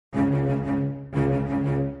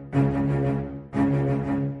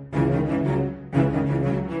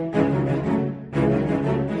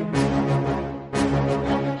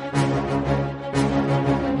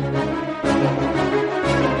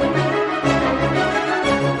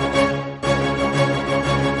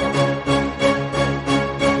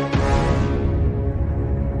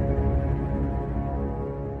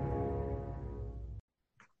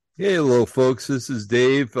Hey, hello, folks. This is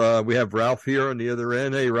Dave. We have Ralph here on the other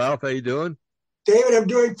end. Hey, Ralph, how you doing? David, I'm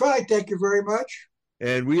doing fine. Thank you very much.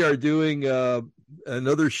 And we are doing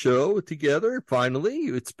another show together. Finally,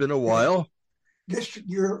 it's been a Yeah, while.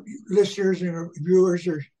 your listeners and viewers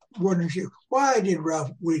are wondering why did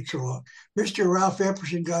Ralph wait so long? Mr. Ralph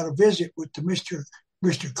Epperson got a visit with the Mr.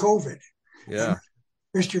 COVID, and Yeah.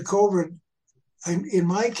 Mr. COVID. In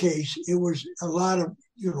my case, it was a lot of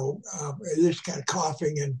this kind of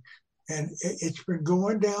coughing and it's been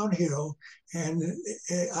going downhill. And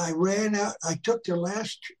I ran out. I took the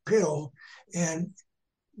last pill, and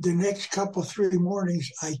the next couple 3 mornings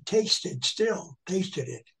I tasted it. So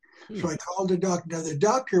Hmm. I called the doctor. Now the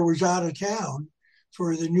doctor was out of town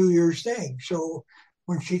for the New Year's thing. So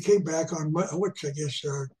when she came back on what's I guess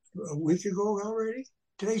a week ago already.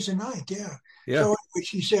 Today's the ninth, yeah. So Yeah. anyway,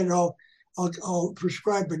 she said, I'll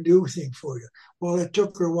prescribe a new thing for you. Well, it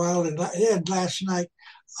took her a while, and last night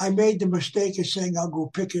I made the mistake of saying I'll go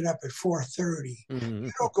pick it up at 4:30.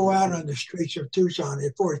 You don't go out on the streets of Tucson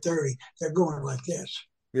at 4:30. They're going like this.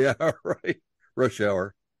 Yeah. Right. Rush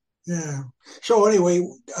hour. Yeah. So anyway,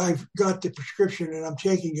 I've got the prescription and I'm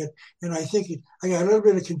taking it, and I got a little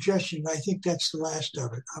bit of congestion. I think that's the last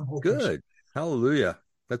of it. I'm hoping so. Good. Hallelujah.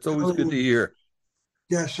 That's always good to Hallelujah. hear.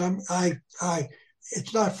 Yes, I.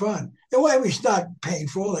 It's not fun. Well, it's not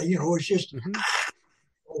painful. It's just Hmm.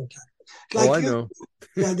 Oh, like I you. know.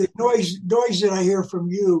 Yeah, the noise that I hear from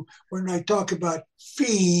you when I talk about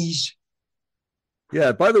fees.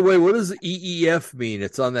 Yeah. By the way, what does EEF mean?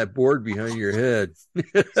 It's on that board behind your head.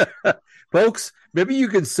 Folks, maybe you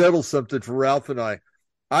can settle something for Ralph and I.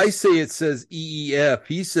 I say it says EEF.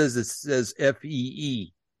 He says it says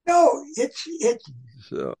FEE. No, it's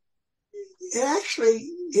So, actually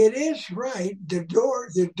it is right. The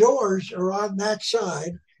doors are on that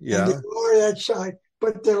side, and the yeah. door that side.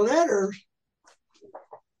 But the letters,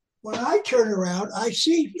 when I turn around, I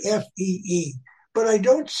see FEE, but I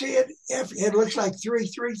don't see it. It looks like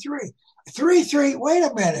 333. 3 3. Wait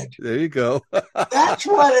a minute. There you go. That's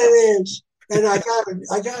what it is. And I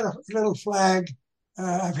got a little flag.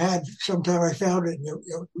 I've had sometime I found it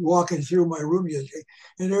walking through my room yesterday,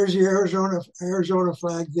 and there's the Arizona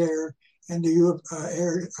flag there, and the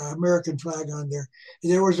American flag on there.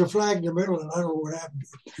 And there was a flag in the middle, and I don't know what happened.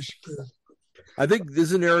 It disappeared. I think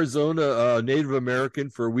isn't Arizona Native American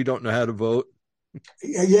for we don't know how to vote.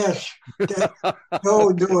 Yes, that,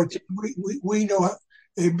 no, we know.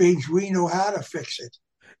 It means we know how to fix it.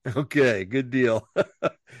 Okay, good deal.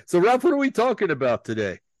 So, Ralph, what are we talking about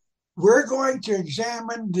today? We're going to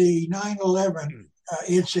examine the 9/11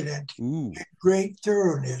 incident Ooh, in great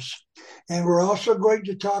thoroughness. And we're also going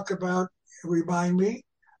to talk about, remind me,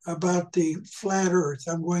 about the flat earth.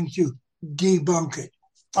 I'm going to debunk it.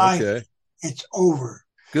 Finally, okay, it's over.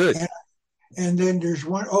 good. And, and then there's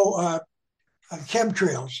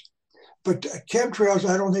chemtrails. But chemtrails,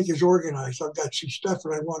 I don't think is organized. I've got some stuff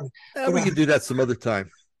that I wanted, but We can do that some other time.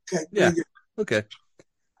 okay, very Yeah. good. Okay.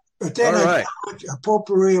 But All then I right. got a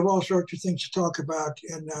potpourri of all sorts of things to talk about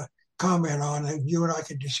and comment on, and you and I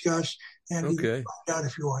can discuss, and you can Okay. find out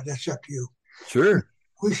if you want. That's up to you. Sure.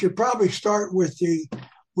 We should probably start with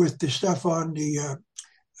the stuff on the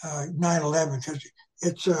 9/11 because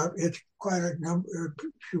it's quite a number, a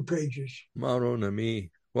few pages. Mauro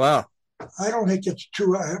me. Wow. I don't think it's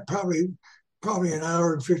probably an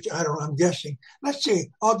hour and 50. I don't know. I'm guessing. Let's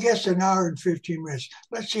see. I'll guess an hour and 15 minutes.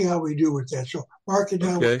 Let's see how we do with that. So mark it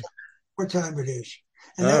down Okay. what time it is,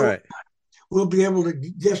 and All then right. we'll be able to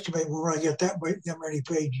guesstimate when I get that many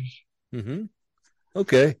pages. Mm-hmm.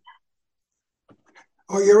 Okay.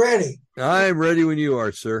 Are you ready? I'm ready when you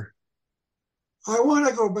are, sir. I want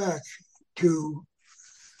to go back to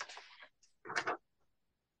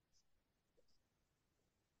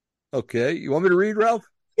Okay. You want me to read, Ralph?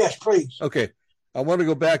 yes, please. Okay. I want to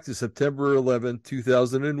go back to September 11th,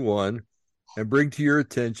 2001, and bring to your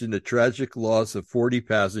attention the tragic loss of 40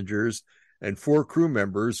 passengers and four crew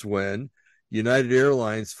members when United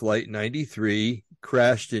Airlines Flight 93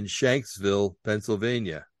 crashed in Shanksville,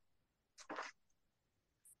 Pennsylvania.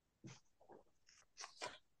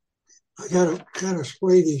 I got to kind of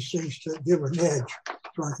spray these things to give an edge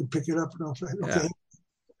so I can pick it up and I'll say, Yeah. okay.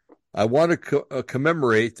 I want to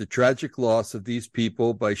commemorate the tragic loss of these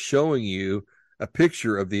people by showing you a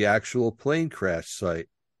picture of the actual plane crash site.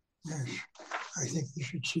 Yes, I think you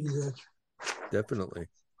should see that. Definitely.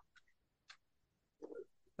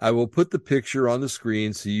 I will put the picture on the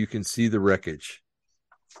screen so you can see the wreckage.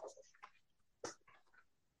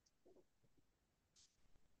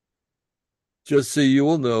 Just so you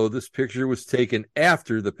will know, this picture was taken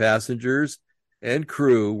after the passengers and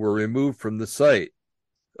crew were removed from the site.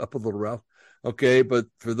 Up a little, Ralph. Okay, but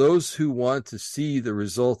for those who want to see the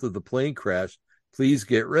result of the plane crash, please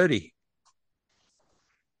get ready.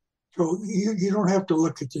 So you don't have to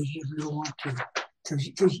look at this if you don't want to,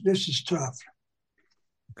 because this is tough.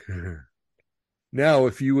 Now,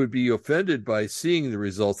 if you would be offended by seeing the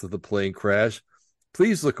results of the plane crash,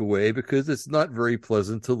 please look away because it's not very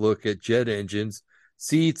pleasant to look at jet engines,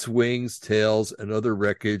 seats, wings, tails, and other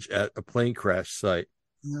wreckage at a plane crash site.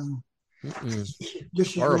 You Mm-mm.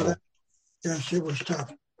 this is what Horrible. yes, it was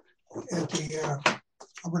tough. At the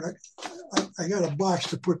I'm gonna I got a box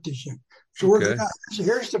to put this in. So we're Okay. gonna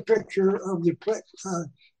here's the picture of the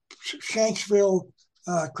Shanksville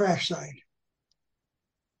crash site.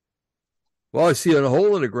 Well, I see a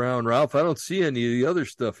hole in the ground, Ralph. I don't see any of the other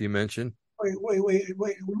stuff you mentioned. Wait.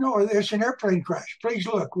 No, there's an airplane crash. Please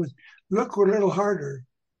look a little harder.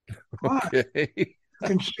 Come on, Okay. you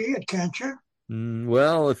can see it, can't you?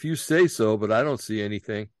 Well, if you say so, but I don't see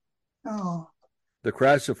anything. No. The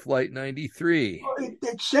crash of Flight 93. Well,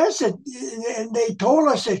 it says it, and they told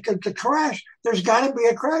us it could the crash. There's got to be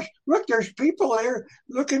a crash. Look, there's people there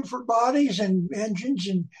looking for bodies and engines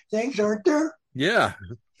and things, aren't there? Yeah,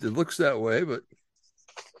 it looks that way, but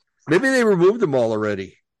maybe they removed them all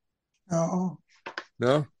already. No,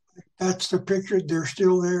 No? that's the picture. They're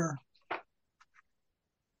still there.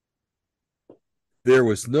 There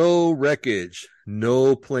was no wreckage.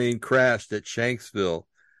 No plane crashed at Shanksville.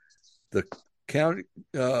 The county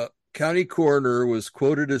county coroner was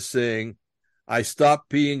quoted as saying, "I stopped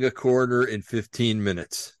being a coroner in 15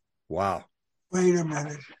 minutes." Wow. Wait a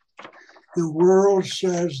minute. The world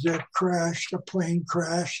says that crashed, a plane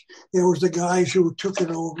crashed. It was the guys who took it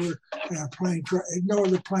over and a plane crash. No,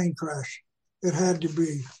 the plane crash. It had to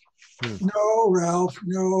be. No, Ralph.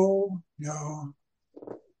 No.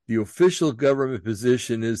 The official government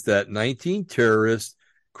position is that 19 terrorists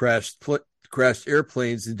crashed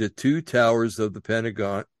airplanes into two towers of the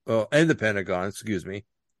Pentagon, and the Pentagon, excuse me.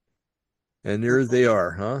 And there they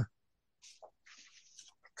are, huh?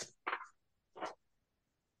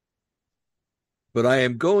 But I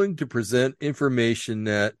am going to present information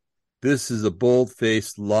that this is a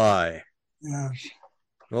bold-faced lie. Yes.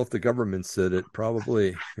 Well, if the government said it,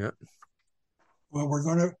 probably. Yeah. Well, we're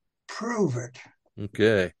going to prove it.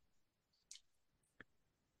 Okay.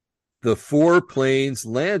 The 4 planes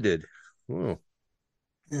landed. Oh.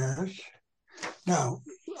 Yes. Now,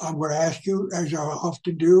 I'm going to ask you, as I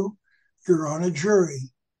often do, you're on a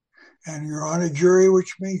jury. And you're on a jury,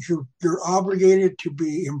 which means you're obligated to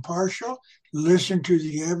be impartial, listen to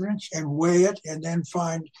the evidence, and weigh it, and then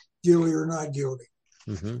find guilty or not guilty.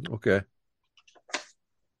 Mm-hmm. Okay.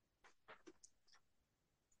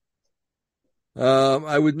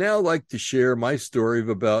 I would now like to share my story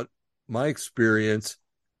about my experience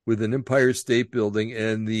with an Empire State Building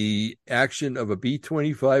and the action of a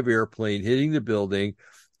B-25 airplane hitting the building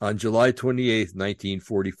on July 28th,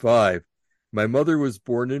 1945. My mother was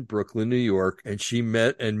born in Brooklyn, New York, and she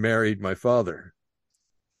met and married my father.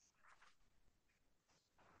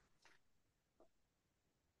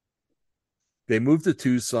 They moved to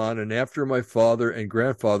Tucson, and after my father and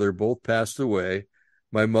grandfather both passed away,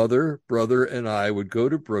 my mother, brother, and I would go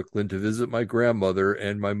to Brooklyn to visit my grandmother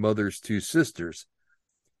and my mother's 2 sisters.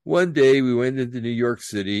 One day we went into New York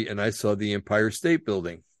City and I saw the Empire State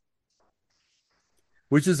Building,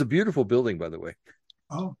 which is a beautiful building, by the way.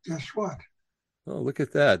 Oh, guess what? Oh, look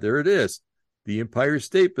at that. There it is. The Empire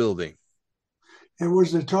State Building. It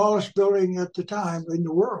was the tallest building at the time in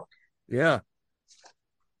the world. Yeah.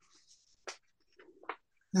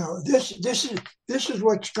 Now, this is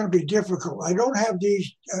what's going to be difficult. I don't have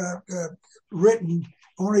these written.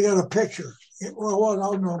 Only got a picture.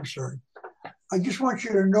 No, I'm sorry. I just want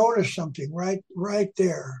you to notice something right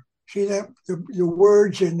there. See that the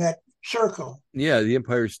words in that circle. Yeah, the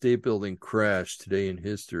Empire State Building crashed today in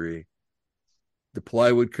history. The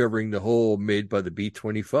plywood covering the hole made by the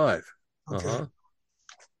B-25. Okay. Uh-huh.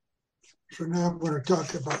 So now I'm going to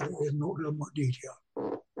talk about it in a little more detail.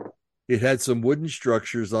 It had some wooden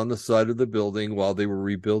structures on the side of the building while they were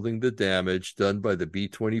rebuilding the damage done by the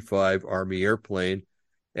B-25 Army airplane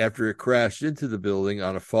after it crashed into the building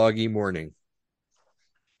on a foggy morning.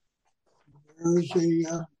 There's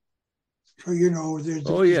a, so you know, there's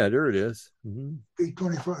Oh, yeah, there it is. Mm-hmm.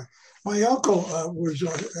 B-25. My uncle was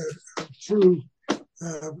through,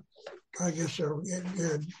 I guess,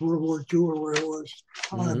 in World War II or where it was,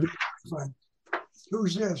 on a B-25.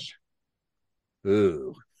 Who's this?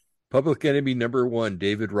 Ooh. Public enemy number 1,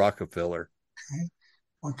 David Rockefeller. Okay.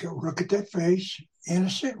 Okay, look at that face.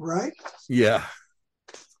 Innocent, right? Yeah.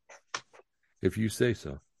 If you say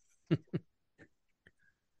so.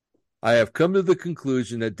 I have come to the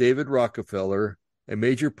conclusion that David Rockefeller a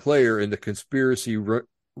major player in the conspiracy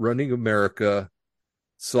running America,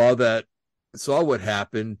 saw what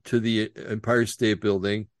happened to the Empire State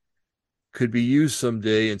Building could be used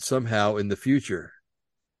someday and somehow in the future.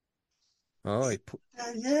 Oh,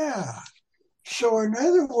 Yeah. So in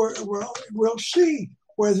other words, well, we'll see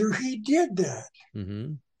whether he did that.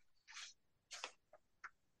 mm-hmm.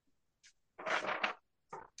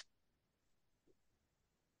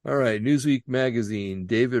 All right, Newsweek magazine,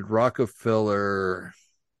 David Rockefeller.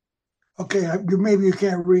 Okay, maybe you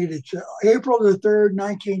can't read it. April the 3rd,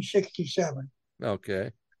 1967. Okay.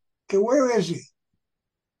 Okay, where is he?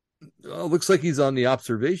 Oh, looks like he's on the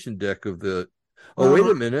observation deck of the. Oh, wait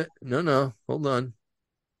a minute. No, hold on.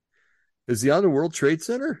 Is he on the World Trade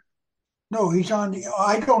Center? No, he's on the.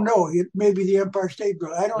 I don't know. Maybe the Empire State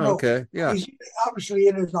Building. I don't know. Okay, yeah. He's obviously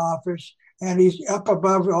in his office, and he's up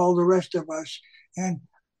above all the rest of us.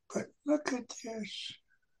 But look at this.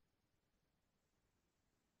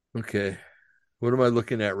 Okay. What am I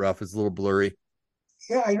looking at, Ralph? It's a little blurry.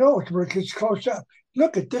 Yeah, I know it's close up.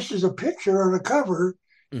 Look at this is a picture on the cover,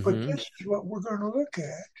 but Mm-hmm. this is what we're going to look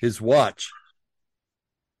at. His watch.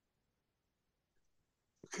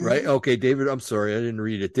 Okay. Right? Okay, David. I'm sorry, I didn't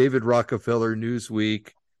read it. David Rockefeller, Newsweek.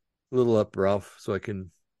 A little up, Ralph, so I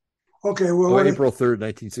can. Okay, well, April 3rd,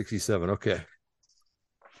 1967. Okay.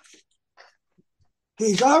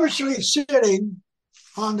 He's obviously sitting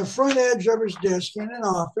on the front edge of his desk in an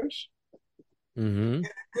office, Mm-hmm.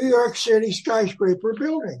 New York City skyscraper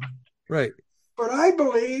building. Right. But I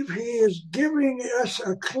believe he is giving us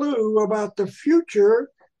a clue about the future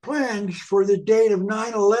plans for the date of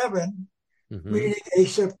 9/11, meaning a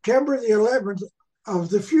September the 11th of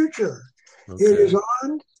the future. Okay. It is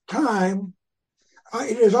on time.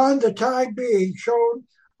 It is on the time being shown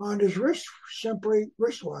on his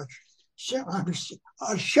wristwatch. Shown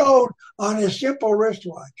on his simple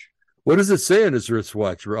wristwatch. What does it say on his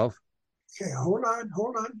wristwatch, Ralph? Okay, hold on.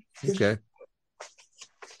 Okay.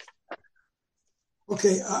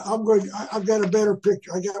 Okay, I've got a better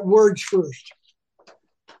picture. I got words first.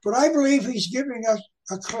 But I believe he's giving us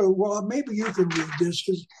a clue. Well, maybe you can read this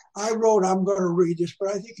because I wrote I'm going to read this, but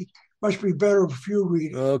I think it must be better if you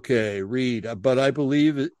read it. Okay, read. But I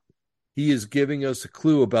believe he is giving us a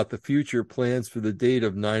clue about the future plans for the date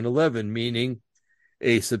of 9/11, meaning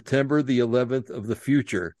a September the 11th of the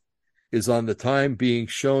future is on the time being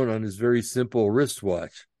shown on his very simple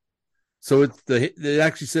wristwatch. So it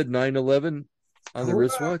actually said 9/11 on the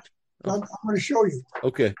wristwatch? I'm going to show you.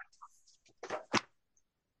 Okay.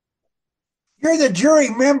 You're the jury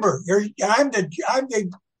member. I'm the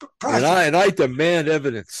prosecutor. And I demand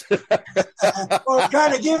evidence. Well, I'm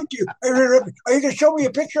trying to give it to you. Are you going to show me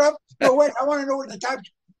a picture of? No, wait. I want to know what the time.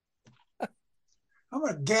 I'm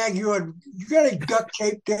going to gag you. You got any duct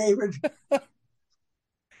tape, David?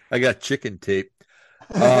 I got chicken tape.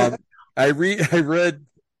 I read.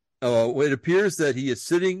 It appears that he is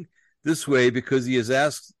sitting this way because he is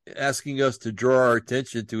asking us to draw our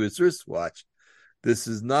attention to his wristwatch. This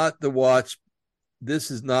is not the watch.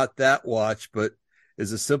 This is not that watch, but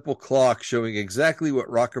is a simple clock showing exactly what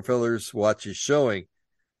Rockefeller's watch is showing.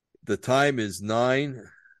 The time is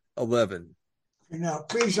 9/11. Now,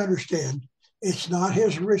 please understand, it's not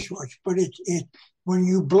his wristwatch, but it when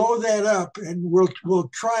you blow that up, and we'll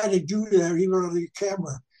try to do that even on the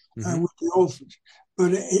camera with the old.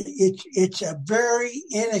 But it's a very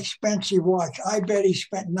inexpensive watch. I bet he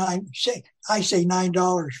spent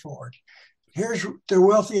 $9 for it. Here's the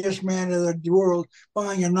wealthiest man in the world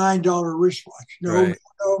buying a $9 wristwatch. No.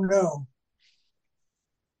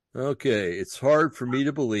 Okay, it's hard for me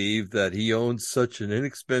to believe that he owns such an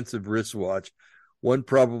inexpensive wristwatch. One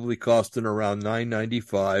probably costing around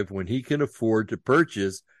 $9.95 when he can afford to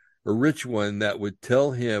purchase a rich one that would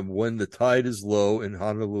tell him when the tide is low in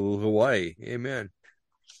Honolulu, Hawaii. Amen.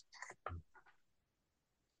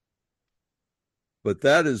 But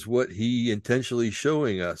that is what he intentionally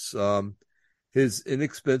showing us. His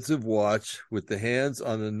inexpensive watch with the hands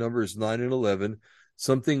on the numbers 9 and 11,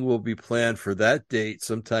 something will be planned for that date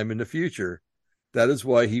sometime in the future. That is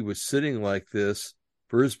why he was sitting like this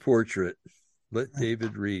for his portrait. Let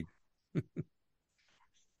David read.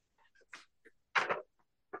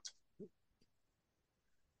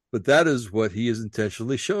 But that is what he is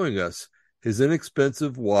intentionally showing us. His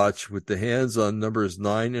inexpensive watch with the hands on numbers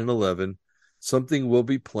 9 and 11, something will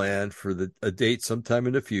be planned for a date sometime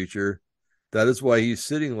in the future. That is why he's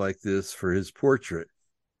sitting like this for his portrait.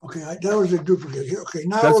 Okay, that was a duplicate. Okay,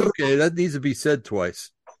 now that's okay. That needs to be said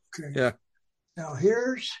twice. Okay. Yeah. Now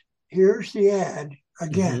here's the ad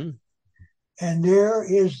again, and there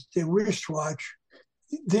is the wristwatch.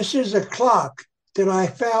 This is a clock that I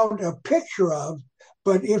found a picture of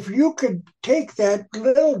But if you could take that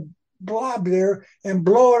little blob there and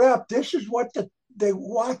blow it up, this is what they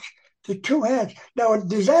watch the two hands. Now,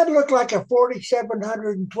 does that look like a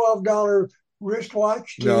 $4,712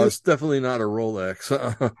 wristwatch to No, you? it's definitely not a Rolex.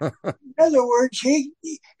 In other words, he's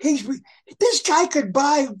this guy could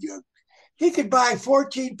buy he could buy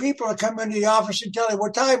 14 people to come into the office and tell him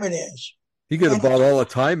what time it is. He could have And bought all the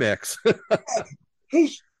Timex.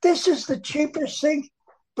 he's this is the cheapest thing,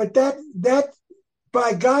 but that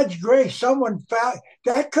by God's grace, someone found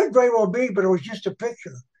that could very well be, but it was just a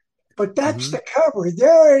picture. But that's Mm-hmm. the cover.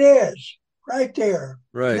 There it is, right there.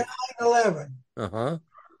 Right. 9/11. Uh-huh.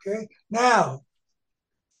 Okay. Now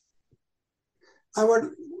I would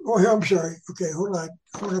oh I'm sorry. Okay, hold on.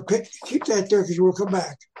 I want to keep that there because we'll come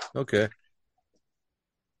back. Okay.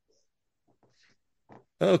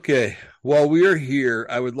 Okay. While we are here,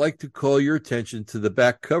 I would like to call your attention to the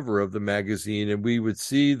back cover of the magazine, and we would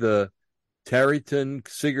see the Tareyton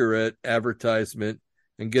cigarette advertisement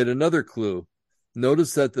and get another clue.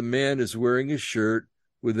 Notice that the man is wearing a shirt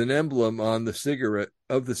with an emblem on the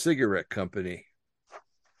cigarette company.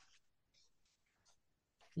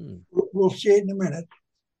 We'll see it in a minute.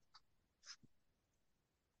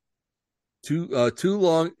 Two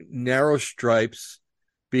long, narrow stripes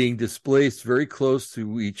being displaced very close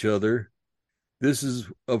to each other. This is,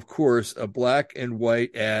 of course, a black and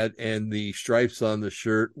white ad, and the stripes on the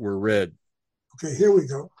shirt were red. Okay, here we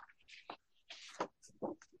go.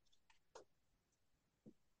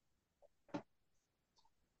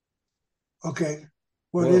 Okay,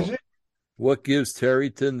 what Whoa. is it? What gives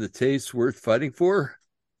Tareyton the taste worth fighting for?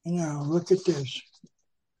 Now, look at this.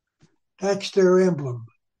 That's their emblem.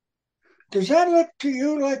 Does that look to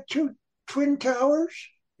you like two twin towers?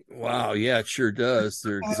 Wow, yeah, it sure does.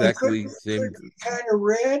 They're It exactly the same. kind of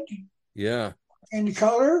red Yeah. in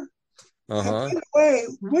color. And by Uh-huh. the way,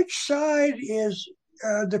 which side is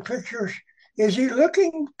the picture? Is he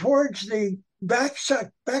looking towards the back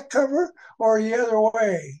cover or the other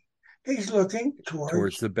way? He's looking Towards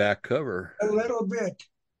towards the back cover. a little bit.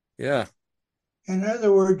 Yeah. In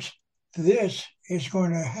other words, this is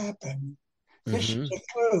going to happen. This is Mm-hmm. a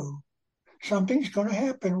clue. Something's going to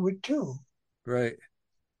happen with two. Right.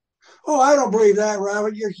 Oh, I don't believe that,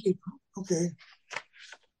 Robert. You're okay.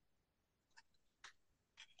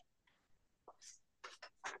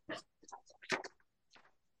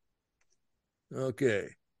 Okay.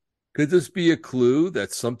 Could this be a clue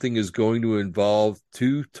that something is going to involve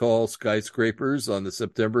two tall skyscrapers on the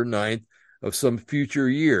September 9th of some future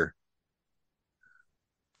year?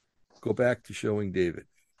 Go back to showing David.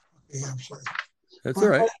 Okay, I'm sorry. That's all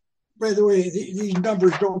right. By the way, these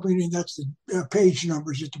numbers don't mean that's the page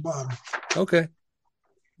numbers at the bottom. Okay.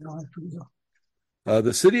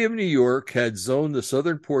 The city of New York had zoned the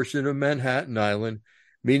southern portion of Manhattan Island,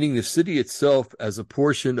 meaning the city itself as a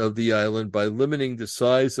portion of the island, by limiting the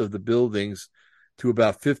size of the buildings to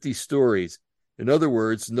about 50 stories. In other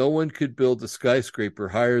words, no one could build a skyscraper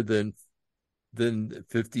higher than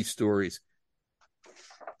 50 stories.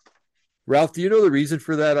 Ralph, do you know the reason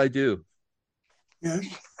for that? I do. Yes.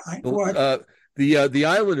 What? The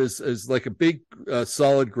island is like a big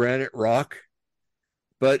solid granite rock,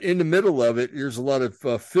 but in the middle of it, there's a lot of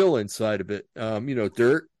fill inside of it.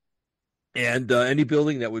 Dirt, and any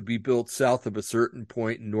building that would be built south of a certain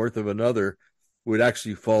point and north of another would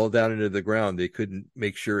actually fall down into the ground. They couldn't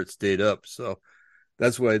make sure it stayed up, so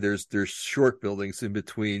that's why there's short buildings in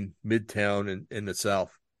between Midtown and the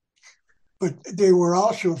south. But they were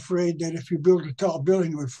also afraid that if you build a tall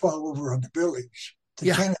building, it would fall over on the buildings.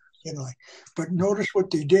 The tenants, But notice what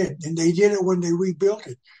they did, and they did it when they rebuilt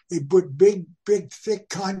it. They put big, thick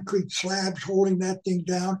concrete slabs holding that thing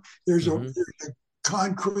down. There's a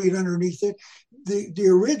concrete underneath it. The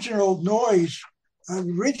original noise,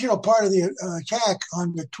 original part of the attack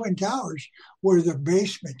on the Twin Towers were the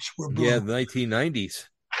basements were blown. Yeah, the 1990s.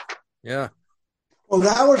 Yeah. Well,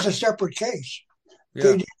 that was a separate case. Yeah.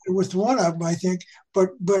 They did it with one of them, I think. But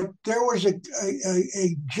there was a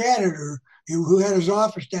janitor who had his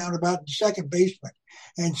office down about the second basement,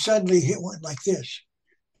 and suddenly it went like this.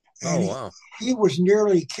 And wow. He was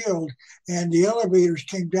nearly killed, and the elevators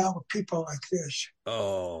came down with people like this.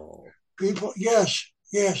 Oh. People, yes.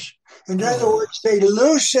 In other words, they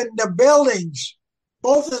loosened the buildings,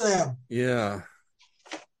 both of them. Yeah.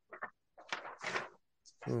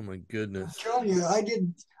 Oh my goodness. I'm telling you,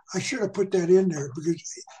 I should have put that in there because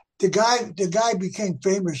the guy became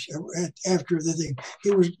famous after the thing.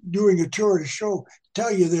 He was doing a tour to show,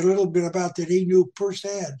 tell you a little bit about that he knew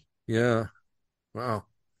firsthand. Yeah. Wow.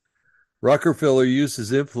 Rockefeller used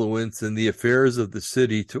his influence in the affairs of the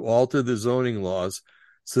city to alter the zoning laws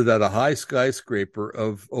so that a high skyscraper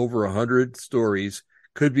of over 100 stories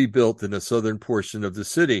could be built in the southern portion of the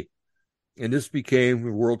city. And this became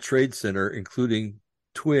the World Trade Center, including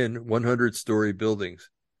twin 100-story buildings.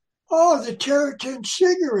 Oh, the Territon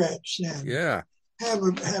cigarettes then Yeah. have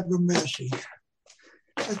a message.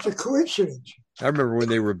 That's a coincidence. I remember when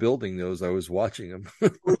they were building those, I was watching them.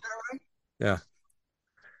 Was that right? Yeah.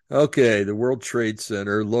 Okay, the World Trade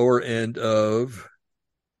Center, lower end of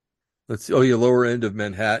lower end of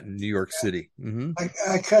Manhattan, New York City. Mm-hmm.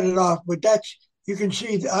 I cut it off, but that's you can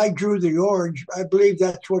see I drew the orange. I believe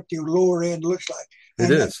that's what the lower end looks like. It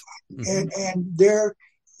And is. Mm-hmm. and there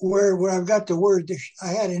where I've got the word, I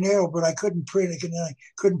had an arrow, but I couldn't print it, and I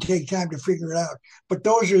couldn't take time to figure it out. But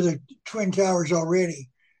those are the twin towers already,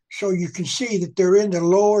 so you can see that they're in the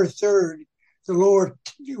lower third, the lower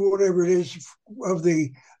whatever it is of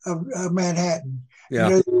the of Manhattan. Yeah.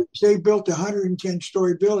 And they built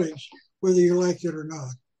 110-story buildings, whether you like it or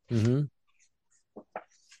not. Mm-hmm.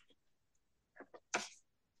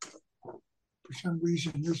 For some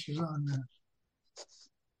reason, this is on there.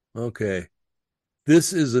 Okay.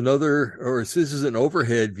 This is an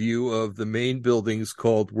overhead view of the main buildings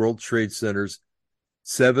called World Trade Centers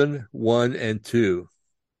 7, 1, and 2.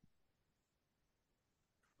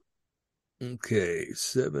 Okay,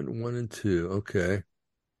 7, 1, and 2. Okay.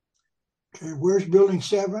 Okay, where's building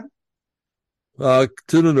 7? To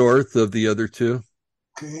the north of the other two.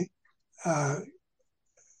 Okay.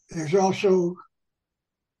 There's also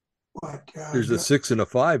what? There's a 6 and a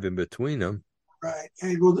 5 in between them. Right.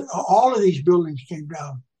 And well, all of these buildings came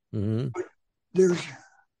down. Mm-hmm. But there's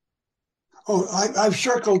I've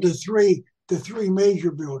circled the three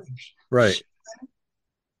major buildings. Right.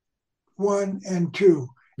 1 and 2.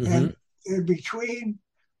 Mm-hmm. And in between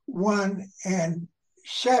 1 and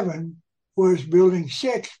 7 was building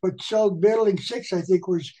 6, but so building 6 I think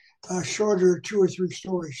was a shorter 2 or 3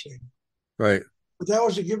 stories thing. Right. But that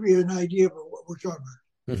was to give you an idea of what we're talking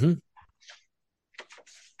about. Mm-hmm.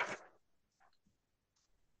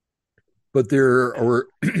 But there are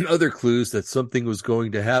other clues that something was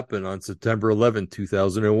going to happen on September 11,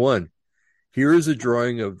 2001. Here is a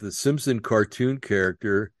drawing of the Simpson cartoon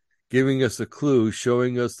character giving us a clue,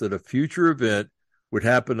 showing us that a future event would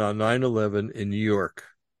happen on 9/11 in New York.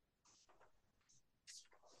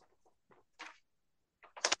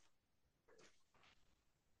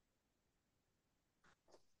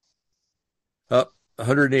 Up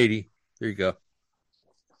 180. There you go.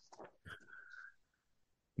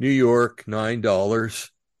 New York, $9.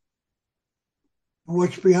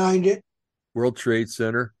 What's behind it? World Trade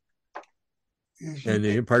Center and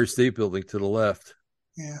the Empire State Building to the left.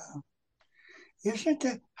 Yeah. Isn't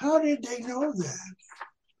that? How did they know that?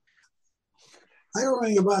 I don't know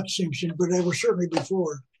anything about Simpson, but they were certainly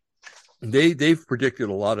before. They've predicted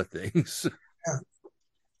a lot of things.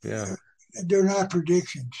 Yeah. They're not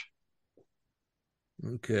predictions.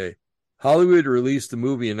 Okay. Hollywood released a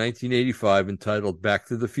movie in 1985 entitled Back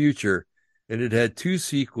to the Future, and it had 2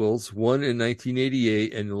 sequels, one in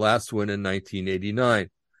 1988 and the last one in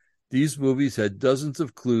 1989. These movies had dozens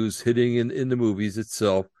of clues hidden in the movies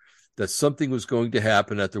itself that something was going to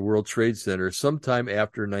happen at the World Trade Center sometime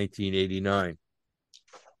after 1989.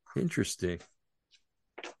 Interesting.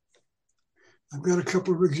 I've got a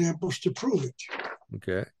couple of examples to prove it.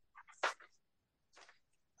 Okay.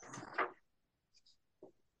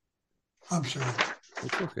 I'm sorry.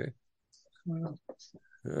 It's okay.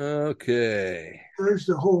 Okay. There's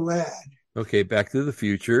the whole ad. Okay, Back to the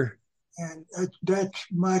Future. And that's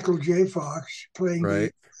Michael J. Fox playing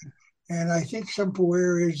right. And I think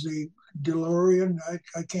somewhere is the DeLorean.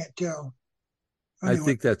 I can't tell. Anyway, I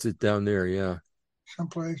think that's it down there, yeah.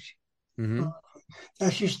 Someplace. Mm-hmm.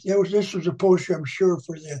 This was a poster, I'm sure,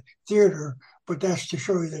 for the theater, but that's to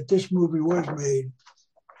show you that this movie was made.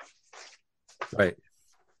 Right.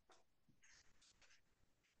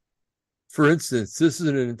 For instance, this is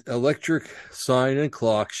an electric sign and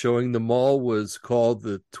clock showing the mall was called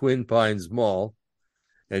the Twin Pines Mall.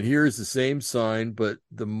 And here's the same sign, but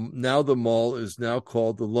now the mall is now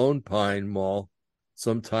called the Lone Pine Mall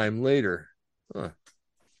sometime later. Huh.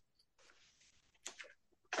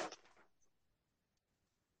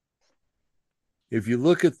 If you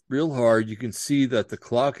look at real hard, you can see that the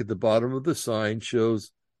clock at the bottom of the sign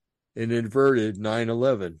shows an inverted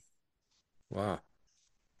 9/11. Wow.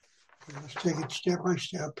 Okay, let's take it step by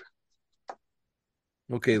step.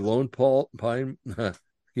 Okay, Lone Pine.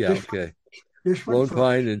 Yeah, okay. Lone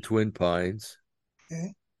Pine and Twin Pines.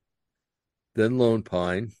 Okay. Then Lone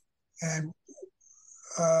Pine. And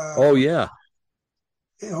oh yeah.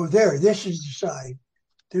 Oh, there. This is the side.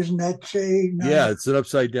 Doesn't that say? Yeah, it's an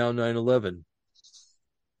upside down 9/11.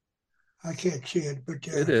 I can't see it, but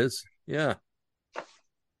it is. Yeah.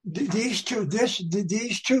 these two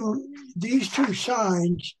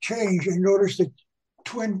signs change. I noticed that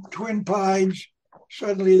twin pines.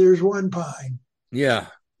 Suddenly, there's one pine. Yeah.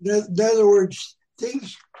 In other words,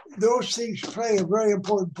 those things play a very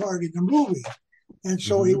important part in the movie. And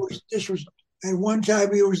so Mm-hmm. this was, at one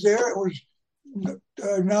time he was there, it was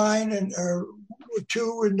nine and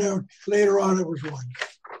two, and later on it was one.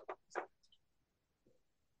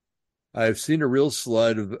 I've seen a real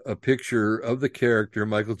slide of a picture of the character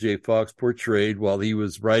Michael J. Fox portrayed while he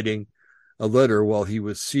was writing a letter while he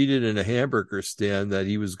was seated in a hamburger stand that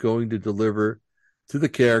he was going to deliver to the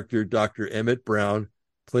character Dr. Emmett Brown,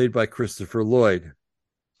 played by Christopher Lloyd.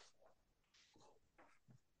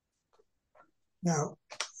 Now,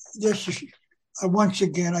 this is once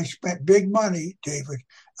again, I spent big money, David,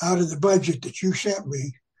 out of the budget that you sent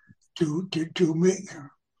me to make.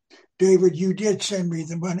 David, you did send me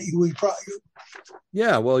the money.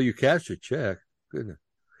 Yeah, well, you cashed a check. Goodness.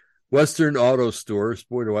 Western Auto Stores.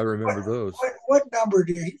 Boy, do I remember those. What number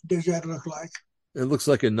does that look like? It looks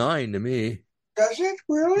like a 9 to me. Does it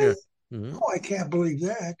really? Yeah. Mm-hmm. Oh, I can't believe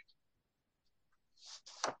that.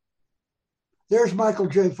 There's Michael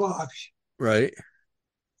J. Fox. Right.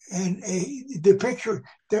 And the picture,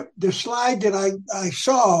 the slide that I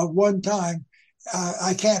saw one time,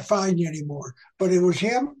 I can't find anymore. But it was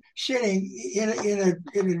him sitting in a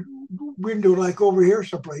window like over here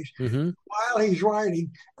someplace. Mm-hmm. While he's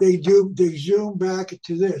writing, they zoom back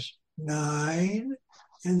to this 9,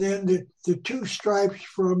 and then the two stripes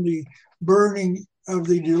from the burning of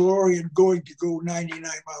the DeLorean going to go 99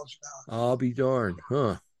 miles an hour. I'll be darned,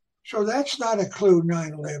 huh? So that's not a clue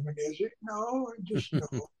 9/11, is it? No, just no.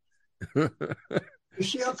 You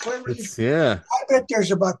see how clever it is? Yeah. I bet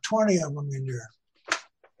there's about 20 of them in there.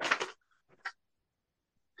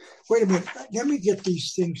 Wait a minute. Let me get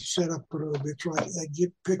these things set up a little bit so I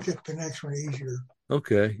pick up the next one easier.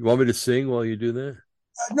 Okay. You want me to sing while you do that?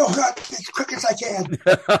 No, God, as quick as I can.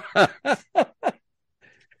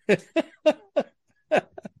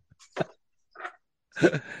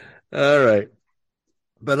 All right.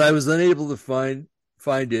 But I was unable to find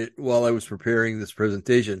it while I was preparing this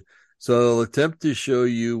presentation. So I'll attempt to show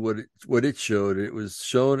you what it showed. It was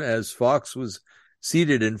shown as Fox was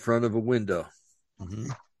seated in front of a window.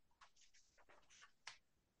 Mm-hmm.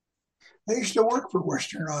 I used to work for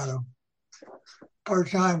Western Auto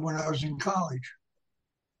part-time when I was in college.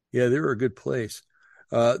 Yeah, they were a good place.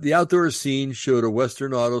 The outdoor scene showed a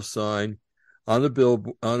Western Auto sign on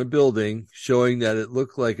a building showing that it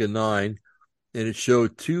looked like a 9, and it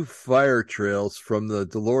showed 2 fire trails from the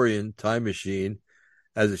DeLorean time machine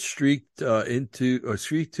as it streaked to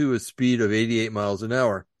a speed of 88 miles an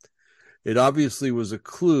hour. It obviously was a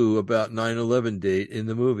clue about 9/11 date in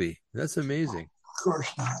the movie. That's amazing. Of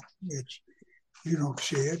course not. You don't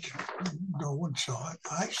see it. No one saw it.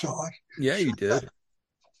 I saw it. Yeah, you did.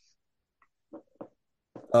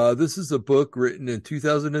 This is a book written in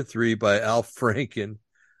 2003 by Al Franken,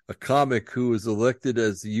 a comic who was elected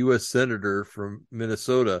as the U.S. Senator from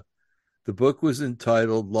Minnesota. The book was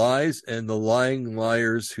entitled Lies and the Lying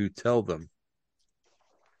Liars Who Tell Them.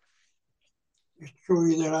 To show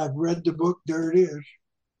you that I've read the book, there it is.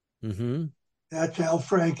 Mm-hmm. That's Al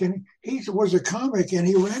Franken. He was a comic, and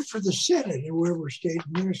he ran for the Senate in whatever state,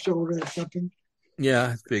 Minnesota or something.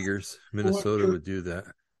 Yeah, it figures Minnesota would do that.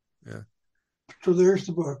 Yeah. So there's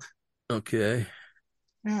the book. Okay.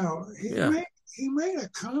 Now, he made a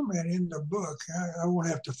comment in the book. I won't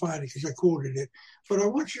have to find it because I quoted it, but I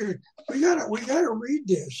want you to. We gotta read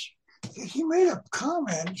this. He made a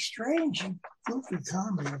comment, strange and goofy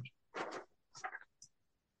comment.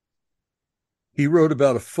 He wrote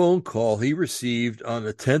about a phone call he received on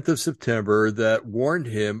the 10th of September that warned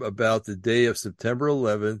him about the day of September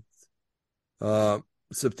 11th.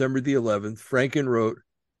 September the 11th. Franken wrote,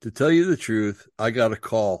 "To tell you the truth, I got a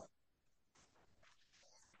call."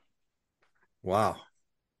 Wow.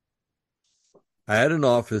 I had an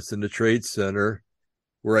office in the trade center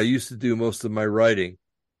where I used to do most of my writing.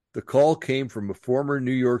 The call came from a former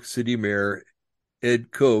New York City mayor,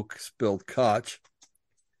 Ed Koch, spelled Koch.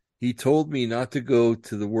 He told me not to go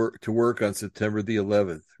to work on September the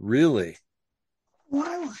 11th. Really?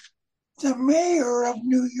 Why? The mayor of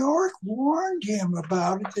New York warned him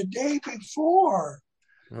about it the day before.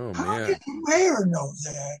 Oh, How man. did the mayor know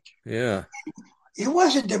that? Yeah. He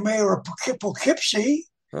wasn't the mayor of Poughkeepsie.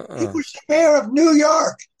 Uh-uh. He was the mayor of New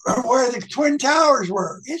York, where the Twin Towers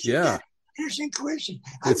were. Isn't Yeah. that an interesting coincidence?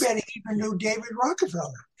 I bet he even knew David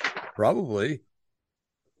Rockefeller. Probably.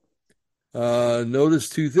 Notice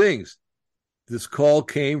 2 things. This call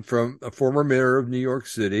came from a former mayor of New York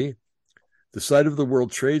City, the site of the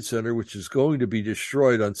World Trade Center, which is going to be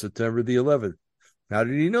destroyed on September the 11th. How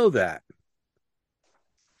did he know that?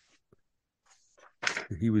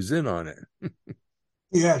 He was in on it.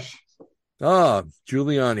 Yes.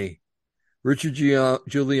 Giuliani. Richard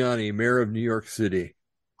Giuliani, mayor of New York City.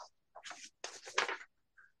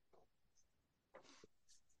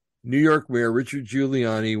 New York Mayor Richard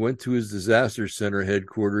Giuliani went to his disaster center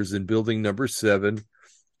headquarters in building number 7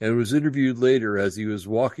 and was interviewed later as he was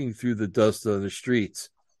walking through the dust on the streets.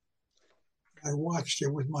 I watched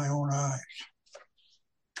it with my own eyes.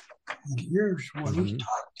 And here's what he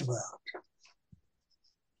talked about.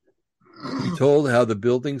 He told how the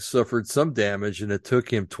building suffered some damage and it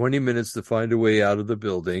took him 20 minutes to find a way out of the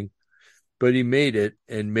building, but he made it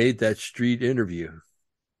and made that street interview.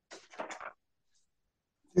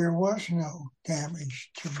 There was no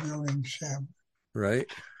damage to Building 7. Right.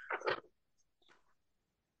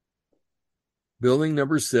 Building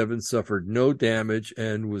number 7 suffered no damage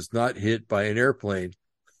and was not hit by an airplane,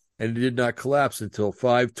 and it did not collapse until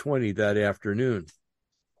 5:20 that afternoon.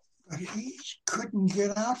 But he couldn't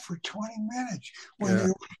get out for 20 minutes when there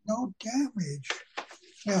was no damage.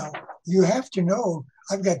 Now, you have to know,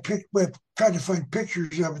 I've tried to find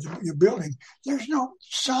pictures of the building. There's no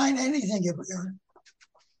sign, anything of it.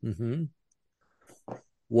 Mm-hmm.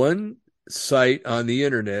 One site on the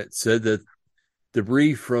internet said that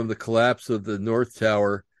debris from the collapse of the North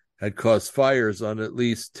Tower had caused fires on at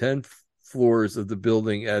least 10 floors of the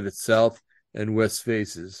building at its south and west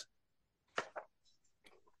faces.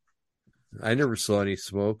 I never saw any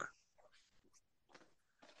smoke.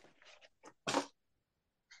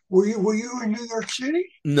 Were you in New York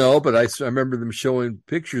City? No, but I remember them showing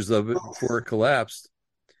pictures of it before it collapsed.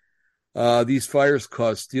 These fires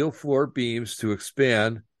caused steel floor beams to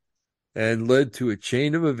expand and led to a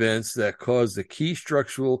chain of events that caused the key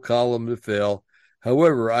structural column to fail.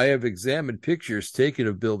 However, I have examined pictures taken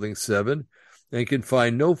of Building 7 and can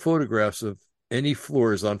find no photographs of any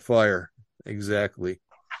floors on fire. Exactly.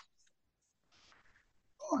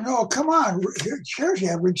 Oh, no, come on. Here's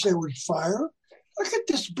evidence there was fire. Look at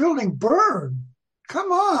this building burn.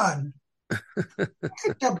 Come on. Look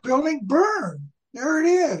at the building burn. There it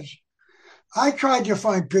is. I tried to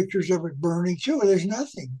find pictures of it burning too. There's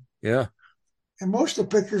nothing. Yeah. And most of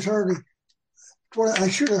the pictures hardly. Well, I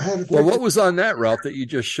should have had a picture. Well, what was on that route that you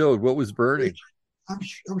just showed? What was burning? I'm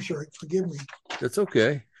sorry. Forgive me. That's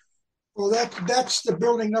okay. Well, that's the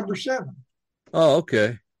building number 7. Oh,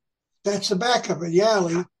 okay. That's the back of it, the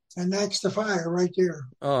alley, and that's the fire right there.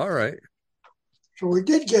 Oh, all right. So it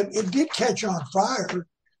did catch on fire.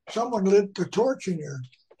 Someone lit the torch in there.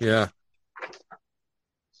 Yeah.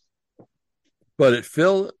 But it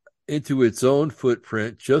fell into its own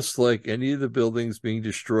footprint, just like any of the buildings being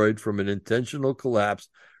destroyed from an intentional collapse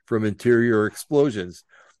from interior explosions.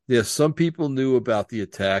 Yes, some people knew about the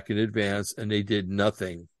attack in advance, and they did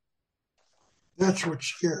nothing. That's what's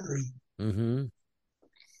scary. Mm-hmm.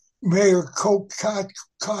 Mayor Koch,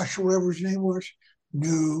 whatever his name was,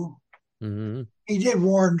 knew. Mm-hmm. He did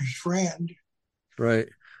warn his friend. Right.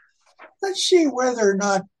 Let's see whether or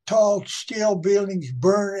not tall steel buildings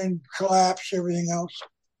burn and collapse, everything else.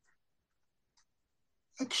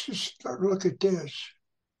 Let's just start look at this.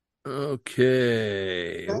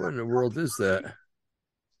 Okay. What in the world is that?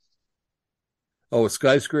 Oh, a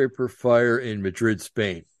skyscraper fire in Madrid,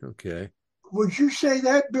 Spain. Okay. Would you say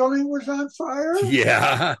that building was on fire?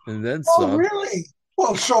 Yeah, and then some. some. Oh, really?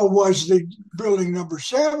 Well, so was the building number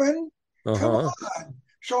 7. Uh-huh. Come on.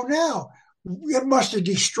 So now, it must have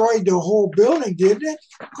destroyed the whole building, didn't it?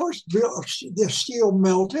 Of course, the steel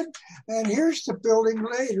melted. And here's the building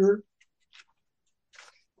later,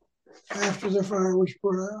 after the fire was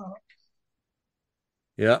put out.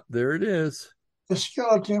 Yeah, there it is. The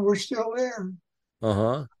skeleton was still there.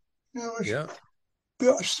 Uh-huh. Yeah.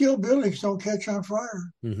 Steel buildings don't catch on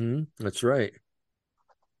fire. Mm-hmm. That's right.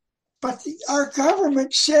 But our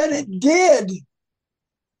government said it did.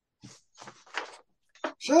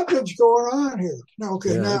 Something's going on here.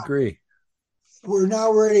 Okay, I agree. We're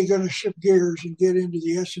now ready going to shift gears and get into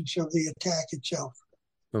the essence of the attack itself.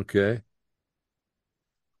 Okay.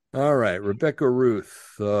 All right. Rebecca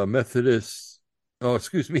Ruth, Methodical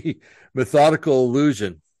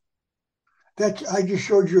Illusion. I just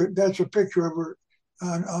showed you. That's a picture of her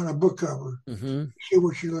on a book cover. Mm-hmm. See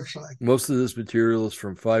what she looks like. Most of this material is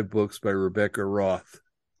from 5 books by Rebecca Roth.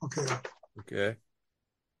 Okay.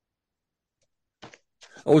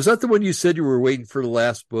 Oh, is that the one you said you were waiting for the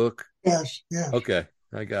last book? Yes. Okay,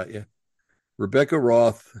 I got you. Rebecca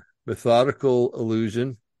Roth, Methodical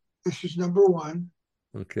Illusion. This is number 1.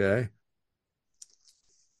 Okay.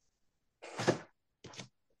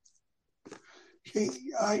 See,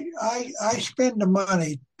 I spend the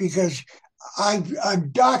money because I'm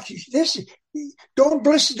documenting this. don't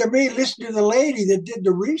listen to me. Listen to the lady that did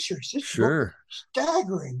the research. This book Sure. is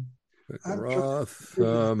staggering. I'm so Roth,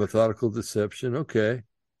 methodical deception. Okay.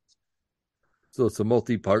 So it's a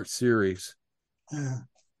multi-part series. yeah.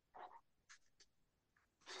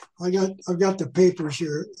 I've got the papers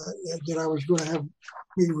here that I was going to have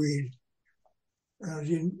me read.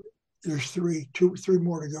 There's three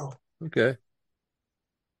more to go. Okay.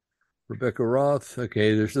 Rebecca Roth.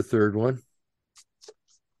 Okay, there's the third one.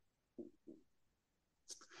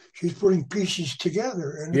 She's putting pieces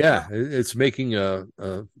together, and Yeah, it's making a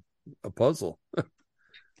puzzle.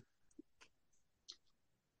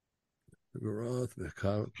 Roth,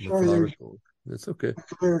 methodical. That's okay.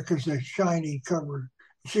 America's a shiny cover.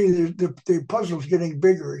 See, the puzzle's getting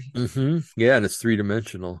bigger. Mm-hmm. Yeah, and it's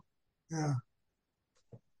three-dimensional. Yeah.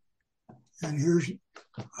 And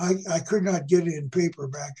I could not get it in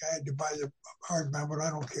paperback. I had to buy the hardback, but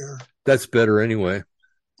I don't care. That's better anyway.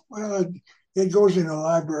 Well, it goes in the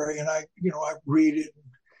library, and I read it.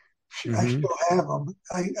 Mm-hmm. I still have them.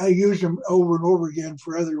 I use them over and over again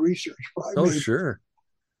for other research. Sure.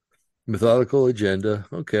 Methodical agenda.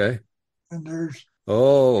 Okay. And there's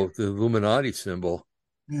the Illuminati symbol.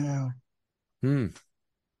 Yeah. Hmm.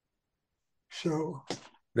 So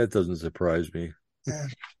that doesn't surprise me. Yeah.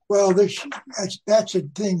 Well, that's a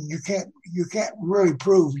thing you can't really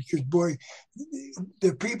prove, because boy,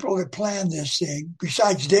 the people that planned this thing,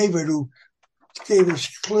 besides David, who gave us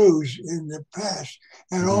clues in the past,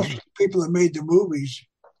 and also the people that made the movies,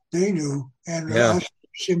 they knew, and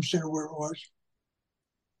Simpson, or where it was.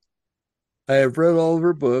 I have read all of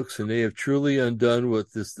her books, and they have truly undone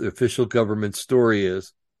what the official government story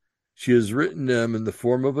is. She has written them in the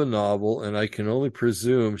form of a novel, and I can only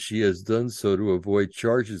presume she has done so to avoid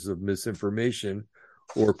charges of misinformation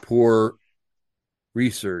or poor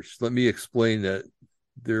research. Let me explain that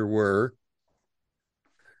there were.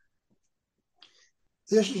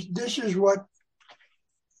 This is what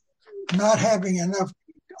not having enough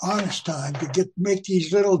honest time to make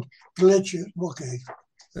these little glitches. Okay.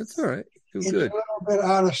 That's all right. It's good. A little bit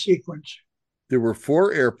out of sequence. There were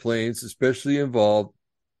 4 airplanes especially involved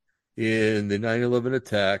in the 9/11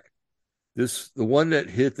 attack. The one that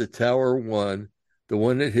hit the Tower 1, the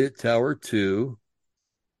one that hit Tower 2.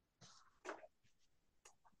 Of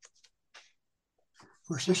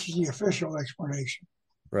course, this is the official explanation.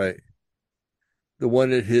 Right. The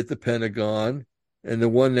one that hit the Pentagon, and the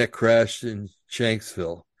one that crashed in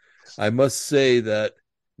Shanksville. I must say that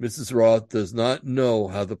Mrs. Roth does not know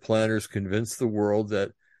how the planners convinced the world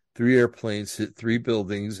that 3 airplanes hit 3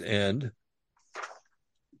 buildings and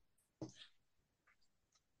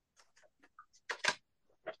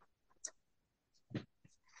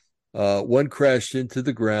one crashed into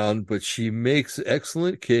the ground, but she makes an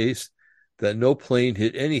excellent case that no plane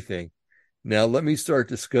hit anything. Now, let me start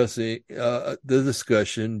discussing the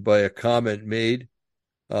discussion by a comment made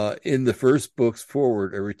in the first book's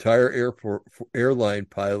foreword. A retired airline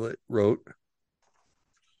pilot wrote.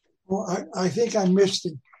 Well, I think I missed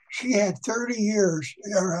it. She had 30 years,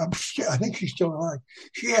 or I think she's still alive.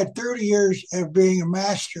 She had 30 years of being a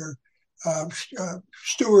master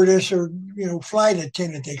stewardess, or flight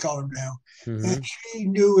attendant, they call them now. And she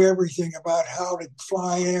knew everything about how to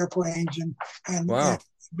fly airplanes and wow.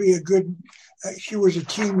 be a good. She was a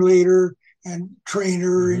team leader and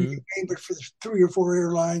trainer, and you name it, for the 3 or 4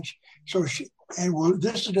 airlines. So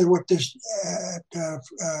this is what this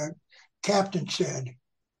captain said.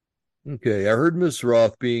 Okay, I heard Miss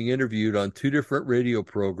Roth being interviewed on 2 different radio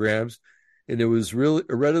programs, and it was really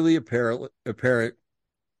readily apparent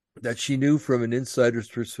that she knew from an insider's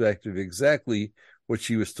perspective exactly what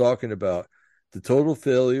she was talking about. The total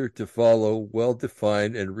failure to follow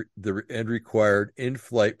well-defined and required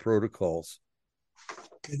in-flight protocols.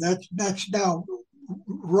 Okay, that's now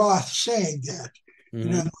Roth saying that.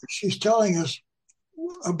 She's telling us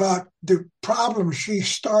about the problems she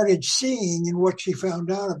started seeing and what she found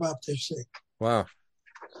out about this thing. Wow.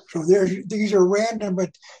 So these are random,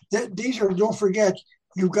 but these are, don't forget,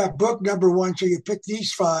 you've got book number 1, so you pick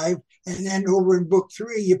these 5, and then over in book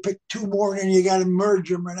 3, you pick 2 more, and then you got to merge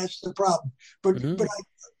them, and that's the problem. But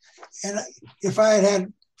if I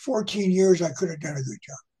had 14 years, I could have done a good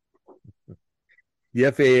job.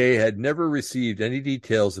 The FAA had never received any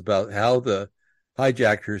details about how the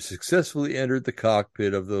hijackers successfully entered the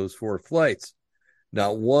cockpit of those 4 flights.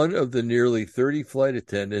 Not one of the nearly 30 flight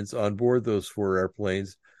attendants on board those 4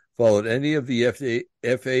 airplanes followed any of the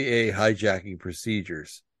FAA hijacking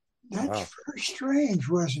procedures. That's very strange,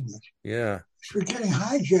 wasn't it? Yeah. If you're getting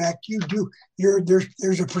hijacked,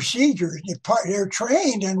 there's a procedure. They're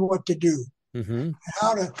trained on what to do,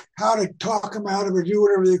 how to talk them out of it, do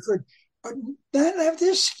whatever they could. But none of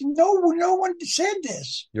this, no one said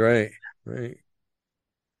this. Right, right.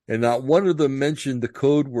 And not one of them mentioned the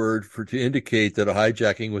code word for to indicate that a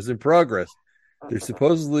hijacking was in progress. They're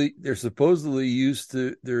supposedly used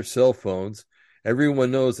to their cell phones.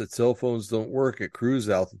 Everyone knows that cell phones don't work at cruise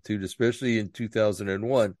altitude, especially in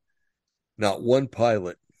 2001. Not one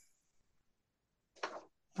pilot.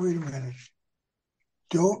 Wait a minute.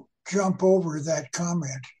 Don't jump over that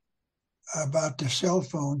comment about the cell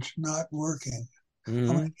phones not working. I'm going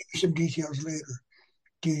to Mm-hmm. give you some details later.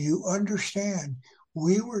 Do you understand?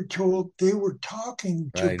 We were told they were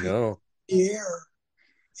talking to I people know. in the air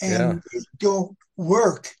Yeah, and they don't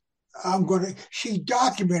work. She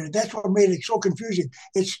documented. That's what made it so confusing.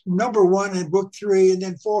 It's number one in book three, and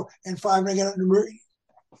then four and five, and I got number.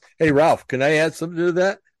 hey, Ralph, can I add something to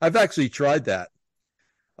that? I've actually tried that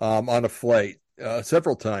on a flight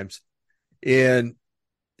several times. And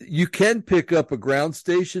you can pick up a ground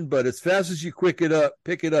station, but as fast as you pick it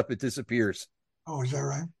up, it disappears. Oh, is that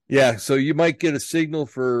right? Yeah, so you might get a signal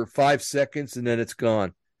for 5 seconds and then it's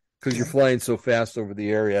gone because you're Okay. flying so fast over the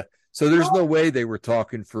area. So there's no way they were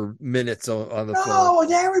talking for minutes on the phone. No,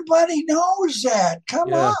 everybody knows that. Come on,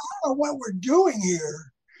 Yeah. I don't know what we're doing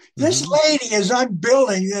here. This Hmm. lady is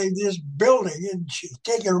unbuilding this building, and she's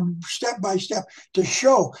taking them step by step to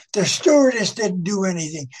show the stewardess didn't do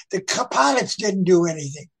anything, the pilots didn't do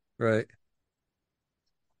anything. Right.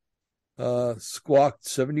 Squawked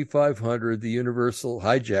 7500, the universal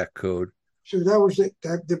hijack code. So that was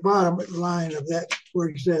the bottom line of that, where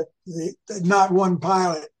he said not one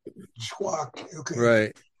pilot squawked. Okay,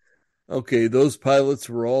 Right. Okay, those pilots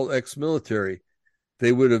were all ex-military.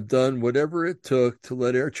 They would have done whatever it took to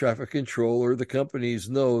let air traffic control or the companies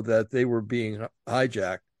know that they were being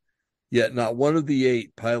hijacked. Yet not one of the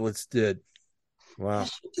 8 pilots did. Wow.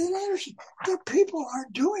 the people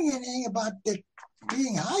aren't doing anything about the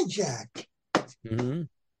being hijacked. Hmm.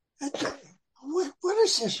 That's, what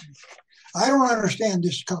is this? I don't understand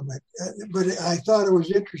this comment, but I thought it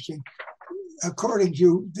was interesting. According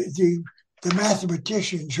to the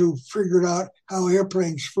mathematicians who figured out how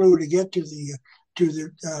airplanes flew to get to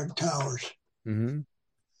the towers. Hmm.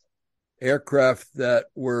 Aircraft that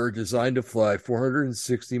were designed to fly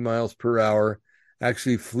 460 miles per hour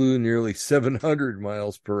actually flew nearly 700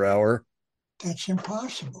 miles per hour. That's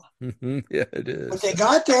impossible. Yeah, it But is. they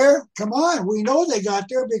got there. Come on, we know they got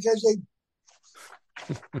there because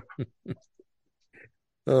they.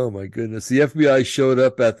 Oh my goodness. The FBI showed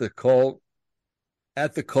up at the call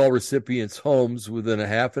recipients' homes within a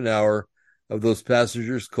half an hour of those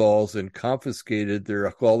passengers' calls and confiscated their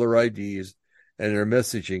caller IDs and their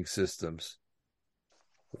messaging systems.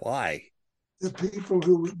 Why? The people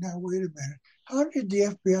who now wait a minute. How did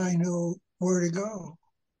the FBI know where to go?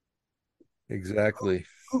 Exactly.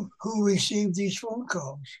 Who received these phone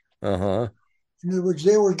calls? Uh-huh. In other words,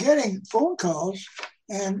 they were getting phone calls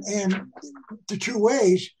and the two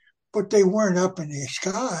ways, but they weren't up in the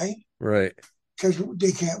sky Right. because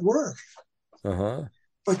they can't work. Uh-huh.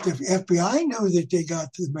 But the FBI knew that they got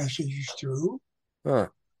the messages through. Huh.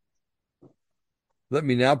 Let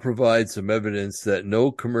me now provide some evidence that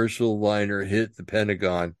no commercial liner hit the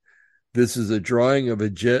Pentagon. This is a drawing of a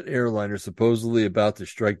jet airliner supposedly about to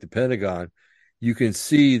strike the Pentagon. You can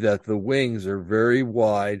see that the wings are very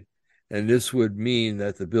wide, and this would mean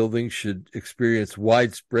that the building should experience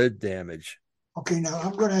widespread damage. Okay, now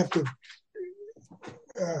I'm going to have to.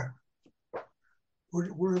 Uh,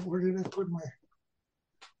 where did I put my?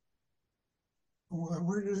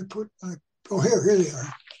 Where did I put my? Oh, here they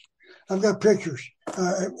are. I've got pictures.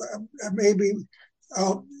 Maybe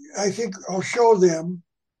I think I'll show them,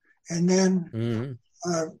 and then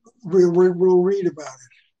Mm-hmm. we'll read about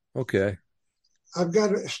it. Okay. I've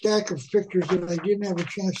got a stack of pictures that I didn't have a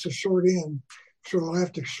chance to sort in, so I'll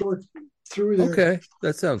have to sort through there. Okay.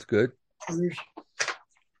 That sounds good. You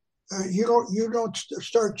don't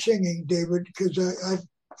start singing, David, because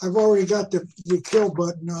I've already got the kill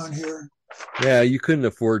button on here. Yeah, you couldn't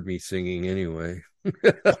afford me singing anyway.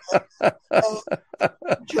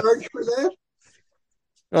 Charge for that?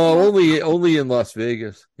 Oh, only in Las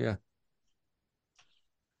Vegas. Yeah.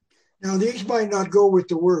 Now these might not go with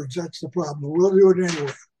the words. That's the problem. We'll do it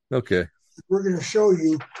anyway. Okay. We're going to show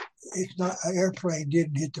you it's not an airplane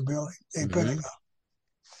didn't hit the building. They Mm-hmm. Pentagon.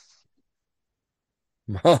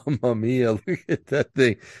 Mamma mia, look at that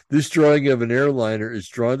thing. This drawing of an airliner is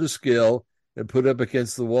drawn to scale and put up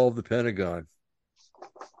against the wall of the Pentagon.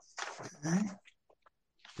 Okay.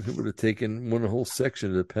 It would have taken one whole section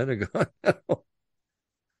of the Pentagon.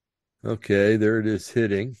 Okay, there it is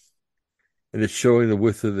hitting. And it's showing the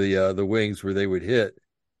width of the wings where they would hit.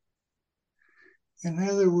 In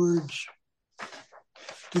other words,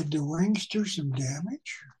 Did the wings do some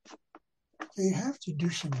damage? They have to do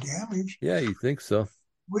some damage. Yeah, you think so.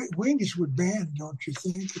 Wings would bend, don't you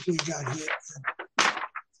think, if they got hit?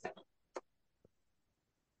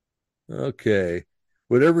 Okay.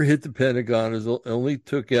 Whatever hit the Pentagon only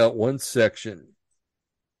took out one section.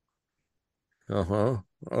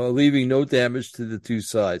 Leaving no damage to the two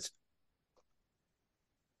sides.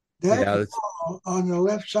 That Yeah, wall on the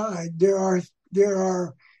left side, there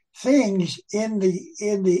are things at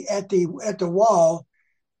the wall,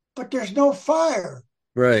 but there's no fire.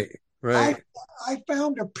 right, I right. I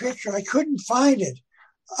found a picture. I couldn't find it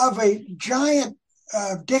of a giant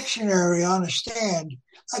dictionary on a stand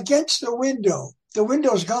against the window. The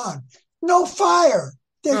window's gone. No fire.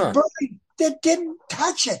 There's Huh, burning. That didn't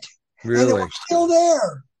touch it, and it was really? still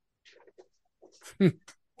there.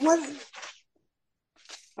 What?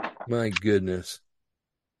 My goodness.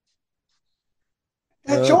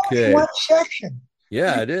 That's only Okay. one section.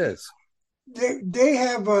 Yeah, it is. They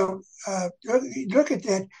have look at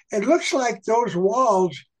that. It looks like those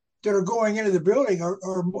walls that are going into the building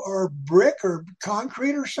are brick or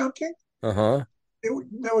concrete or something. Uh-huh.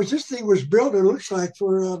 There was this thing was built. It looks like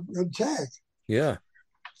for a tag. Yeah.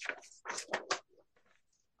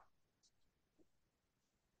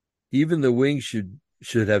 Even the wings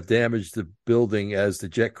should have damaged the building as the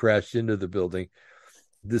jet crashed into the building.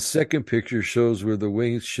 The second picture shows where the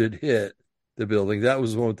wings should hit the building. That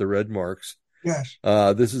was the one with the red marks. Yes.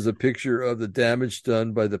 This is a picture of the damage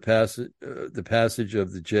done by the passage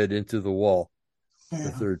of the jet into the wall. Yeah.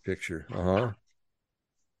 The third picture. Uh-huh.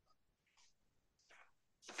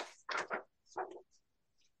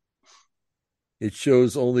 It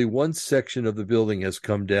shows only one section of the building has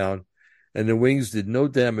come down, and the wings did no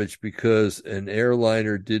damage because an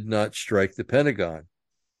airliner did not strike the Pentagon.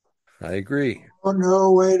 I agree. Oh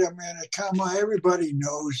no! Wait a minute. Come on. Everybody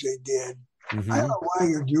knows they did. I don't Mm-hmm. know why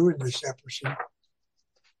you're doing this episode.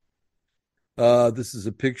 This is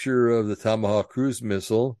a picture of the Tomahawk cruise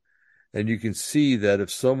missile, and you can see that if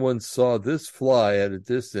someone saw this fly at a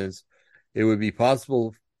distance, it would be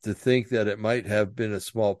possible to think that it might have been a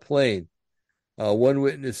small plane. One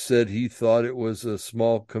witness said he thought it was a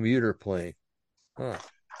small commuter plane. Huh.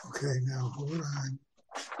 Okay, now hold on.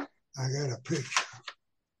 I got a picture.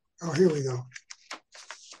 Oh, here we go.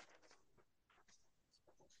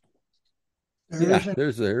 Yeah,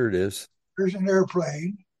 there it is. There's an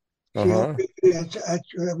airplane. See how Uh-huh. big it is?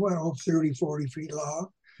 That's 30, 40 feet long.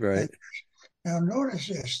 Right. And now notice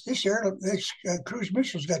this. This cruise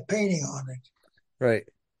missile's got painting on it. Right.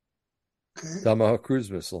 Okay. Tomahawk cruise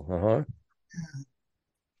missile. Uh-huh.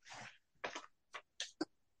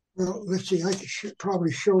 Well, let's see. I should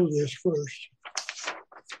probably show this first.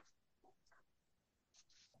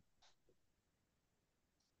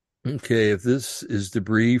 Okay, if this is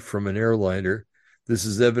debris from an airliner, this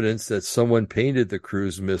is evidence that someone painted the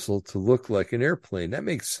cruise missile to look like an airplane. That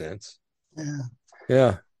makes sense. Yeah.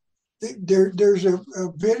 Yeah. There's a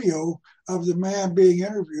video of the man being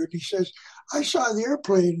interviewed. He says, I saw the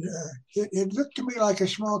airplane. It looked to me like a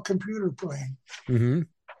small computer plane. Mm-hmm.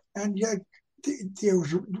 And yet it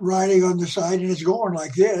was riding on the side and it's going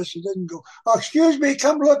like this. It doesn't go, oh, excuse me,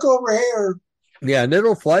 come look over here. Yeah, and they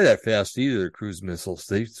don't fly that fast either, cruise missiles.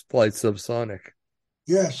 They fly subsonic.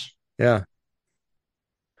 Yes. Yeah.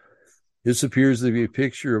 This appears to be a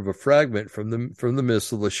picture of a fragment from the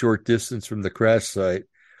missile a short distance from the crash site.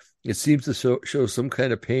 It seems to show some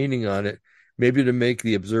kind of painting on it, maybe to make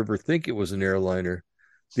the observer think it was an airliner.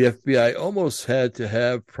 The FBI almost had to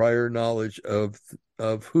have prior knowledge of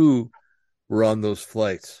who were on those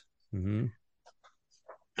flights. Mm-hmm.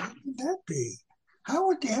 How would that be? How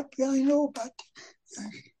would the FBI know about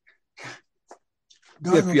The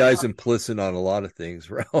FBI is implicit on a lot of things,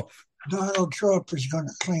 Ralph. Donald Trump is going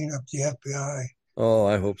to clean up the FBI. Oh,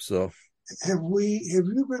 I hope so. Have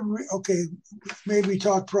you been, okay, maybe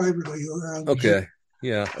talk privately around. Okay.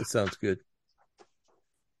 Yeah, that sounds good.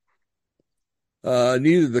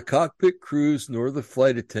 Neither the cockpit crews nor the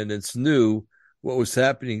flight attendants knew what was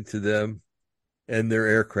happening to them and their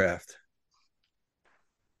aircraft.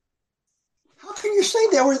 How can you say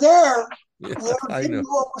they were there? Yeah, They I know. know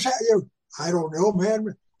what was happening. I don't know,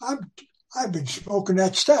 man. I've been smoking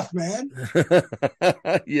that stuff, man.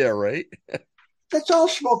 Yeah, right. That's all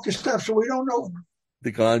smoking stuff, so we don't know.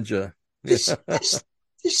 The ganja. This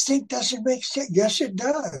this thing doesn't make sense. Yes, it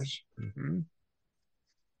does. Mm-hmm.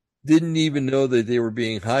 Didn't even know that they were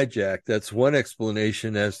being hijacked. That's one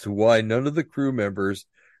explanation as to why none of the crew members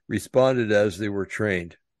responded as they were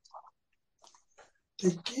trained. They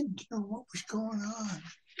didn't know what was going on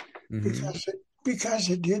Mm-hmm. because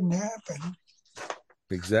it didn't happen.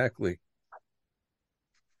 Exactly.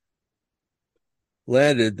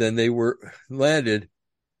 landed, then they were landed,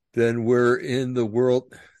 then where in the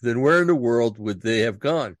world would they have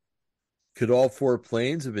gone? Could all four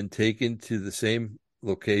planes have been taken to the same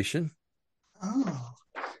location? Oh,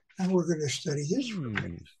 and we're going to study this.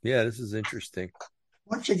 Yeah, this is interesting.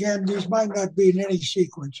 Once again, these might not be in any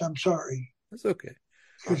sequence. I'm sorry. That's okay.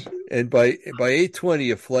 And by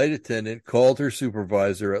 8:20, a flight attendant called her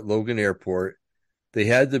supervisor at Logan Airport. They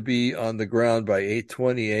had to be on the ground by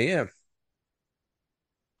 8:20 a.m.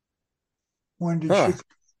 When did she?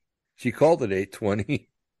 She called at 8:20.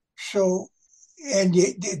 So, and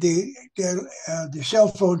the cell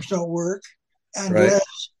phones don't work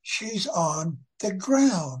unless she's on the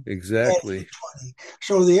ground. Exactly.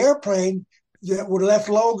 So the airplane that would have left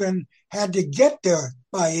Logan had to get there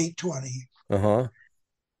by 8:20.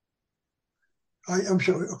 I'm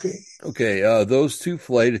sorry. Okay. Okay. Those two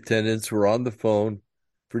flight attendants were on the phone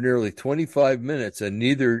for nearly 25 minutes, and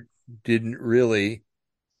neither didn't really.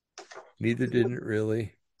 I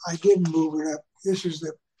didn't move it up. This is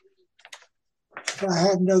the. If I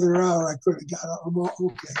had another hour, I could have got it.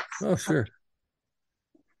 Okay. Oh, sure.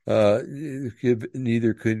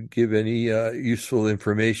 Neither could give any useful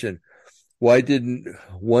information. Why didn't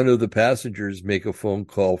one of the passengers make a phone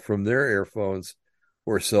call from their earphones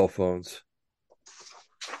or cell phones?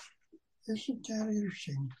 Isn't that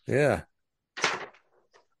interesting? Yeah.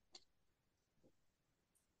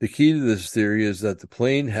 The key to this theory is that the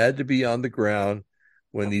plane had to be on the ground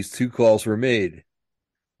when these two calls were made.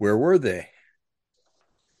 Where were they?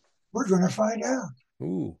 We're going to find out.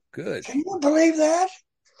 Ooh, good. Can you believe that?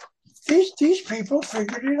 These people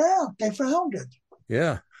figured it out. They found it.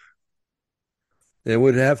 Yeah. It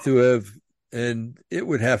would have to have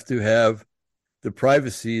the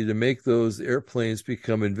privacy to make those airplanes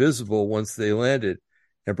become invisible once they landed,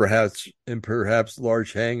 and perhaps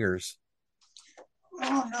large hangars.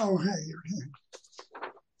 Oh no! Hey.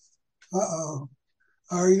 Uh-oh.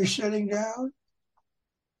 Are you sitting down?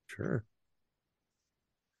 Sure.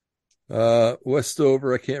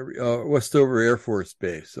 Westover Air Force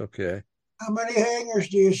Base. Okay. How many hangars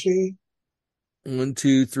do you see? 1,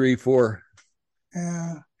 2, 3, 4.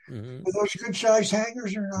 Yeah. Mm-hmm. Are those good sized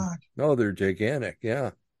hangars or not? No, they're gigantic.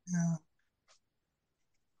 Yeah. Yeah.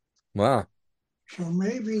 Wow. So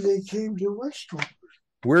maybe they came to Westover.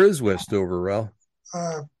 Where is Westover, Ralph?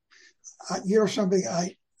 Something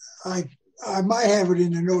I might have it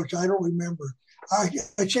in the notes. I don't remember.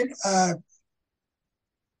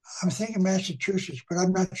 I'm thinking Massachusetts, but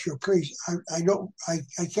I'm not sure. Please, I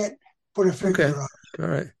can't put a figure on it. All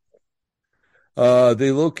right.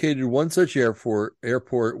 They located one such airport,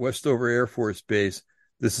 Westover Air Force Base.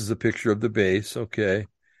 This is a picture of the base. Okay.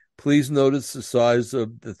 Please notice the size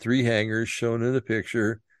of the 3 hangars shown in the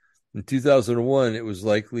picture. In 2001, it was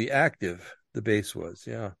likely active. The base was,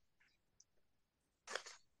 yeah.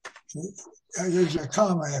 There's a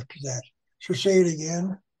comma after that. So say it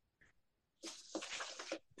again.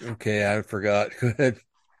 Okay, I forgot. Go ahead.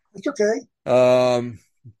 It's okay.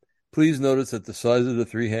 Please notice that the size of the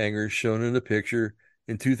 3 hangars shown in the picture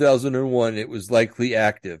in 2001, it was likely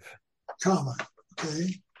active. Comma.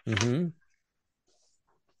 Okay. Mm-hmm.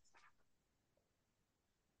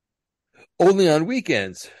 Only on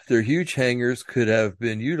weekends, their huge hangars could have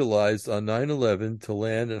been utilized on 9/11 to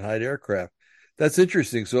land and hide aircraft. That's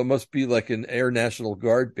interesting. So it must be like an Air National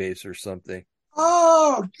Guard base or something.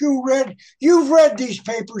 Oh, you've read these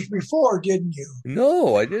papers before, didn't you?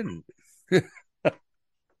 No, I didn't.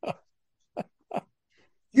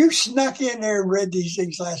 You snuck in there and read these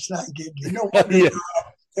things last night, didn't you? No wonder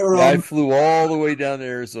I flew all the way down to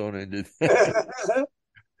Arizona and did that.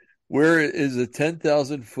 Where is a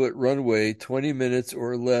 10,000-foot runway 20 minutes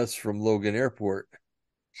or less from Logan Airport?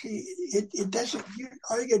 See, it doesn't.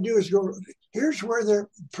 All you can do is go. Here's where their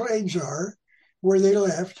planes are, where they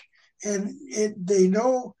left, and they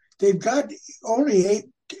know they've got only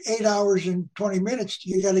 8 hours and 20 minutes.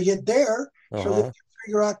 You got to get there, so they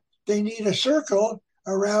figure out they need a circle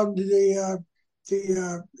around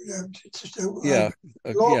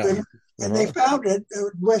Logan, and they found it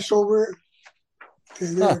Westover.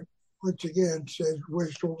 Okay, there once again says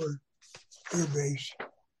Westover Air Base.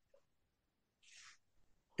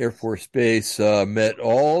 Air Force Base met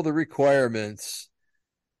all the requirements.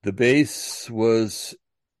 The base was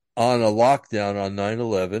on a lockdown on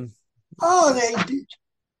 9/11. Oh, they did.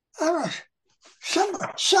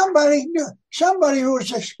 Somebody who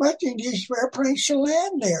was expecting these airplanes to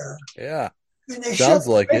land there. Yeah. And they Sounds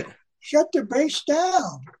like it. Shut the base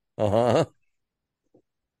down.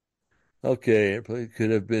 Okay, it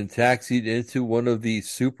could have been taxied into one of these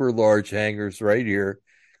super large hangars right here.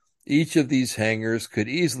 Each of these hangars could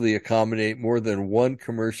easily accommodate more than one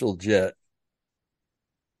commercial jet.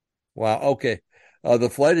 Wow. Okay. The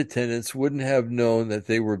flight attendants wouldn't have known that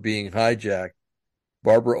they were being hijacked.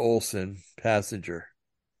 Barbara Olson, passenger.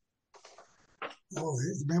 Oh,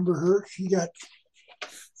 remember her? She got.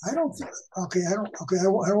 I don't think. Okay, I don't. Okay, I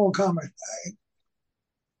won't comment.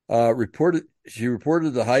 She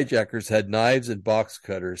reported the hijackers had knives and box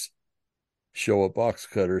cutters. Show a box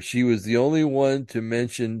cutter. She was the only one to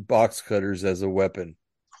mention box cutters as a weapon.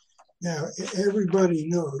 Now everybody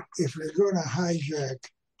knows if you're going to hijack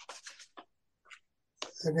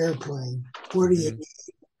an airplane, what do you Mm-hmm. need?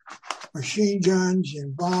 Machine guns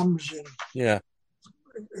and bombs and Yeah.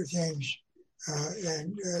 things,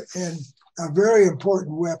 and a very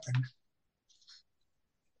important weapon.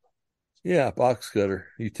 Yeah. Box cutter,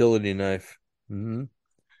 utility knife. Mm-hmm.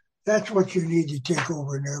 That's what you need to take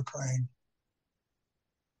over an airplane.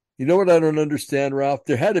 You know what I don't understand, Ralph?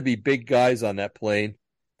 There had to be big guys on that plane.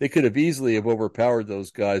 They could have easily have overpowered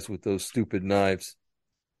those guys with those stupid knives.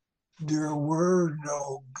 There were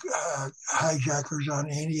no hijackers on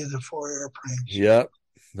any of the four airplanes. Yep,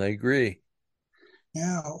 I agree.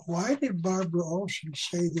 Now, why did Barbara Olson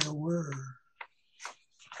say there were?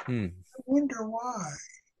 Hmm. I wonder why.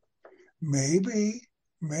 Maybe,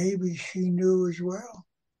 maybe she knew as well.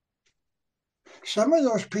 Some of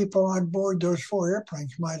those people on board those four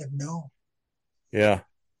airplanes might have known, Yeah.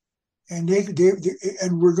 and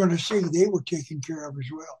and we're going to see they were taken care of as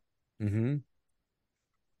well. Mm-hmm.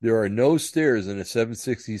 There are no stairs in a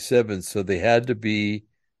 767, so they had to be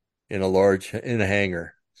in a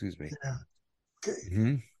hangar. Excuse me. Yeah. Okay.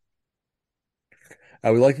 Mm-hmm. I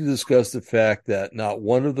would like to discuss the fact that not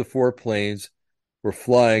one of the four planes were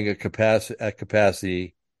flying at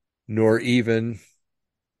capacity, nor even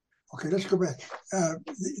Okay, let's go back.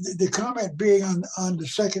 The comment being on the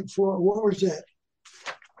second floor. What was that?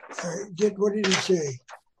 What did he say?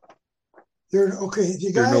 There. Okay,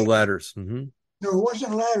 the there are no guy. ladders. Mm-hmm. No, it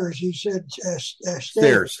wasn't ladders. He said stairs.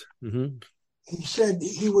 Stairs. Mm-hmm. He said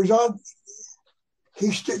he was on.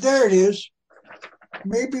 There it is.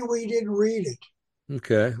 Maybe we didn't read it.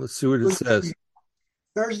 Okay, let's see what it says.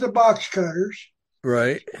 There's the box cutters.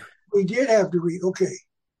 Right. We did have to read. Okay.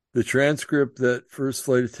 The transcript that first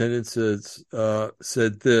flight attendant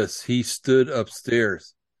said this. He stood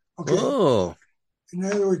upstairs. Okay. Oh, In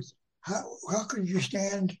other words, how could you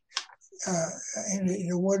stand in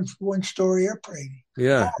a one story airplane?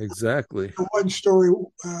 yeah, exactly. A one story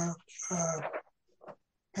uh,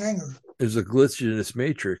 hangar. There's a glitch in this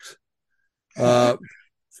matrix. Uh,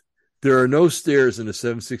 there are no stairs in the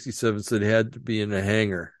 767, so they had to be in a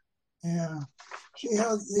hangar. Yeah. See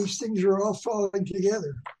how these things are all falling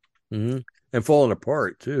together. Mm-hmm. And falling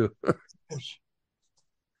apart too. Yes.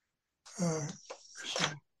 So,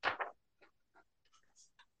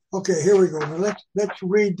 okay, here we go. Now let's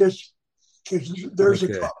read this because there's a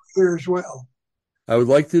Okay. comment here as well. I would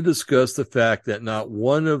like to discuss the fact that not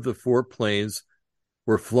one of the four planes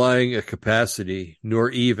were flying at capacity,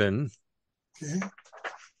 Okay.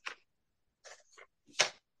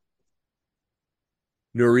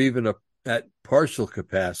 nor even at partial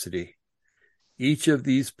capacity. Each of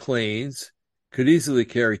these planes could easily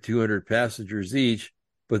carry 200 passengers each,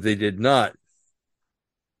 but they did not.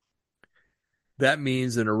 That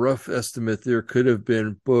means, in a rough estimate, there could have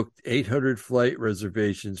been booked 800 flight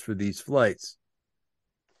reservations for these flights.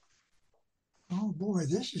 Oh boy,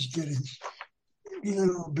 this is getting a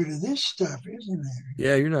little bit of this stuff, isn't it?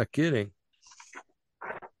 Yeah, you're not kidding.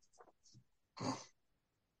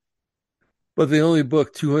 But they only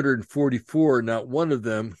booked 244. Not one of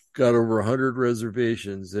them got over 100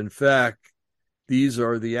 reservations. In fact, these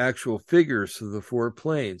are the actual figures of the four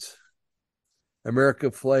planes.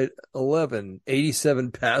 America Flight 11,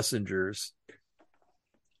 87 passengers.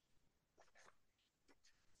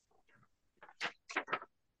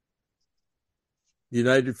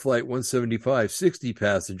 United Flight 175, 60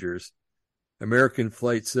 passengers. American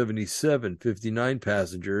Flight 77, 59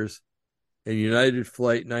 passengers. And United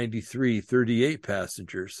Flight 93, 38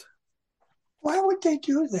 passengers. Why would they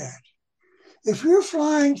do that? If you're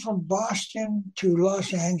flying from Boston to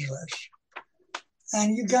Los Angeles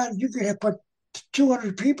and you could have put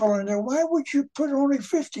 200 people in there, why would you put only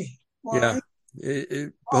 50? Yeah, Why?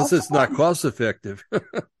 plus it's not cost effective.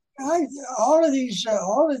 All of these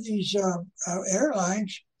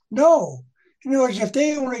airlines, no. In other words, if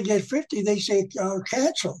they only get 50, they say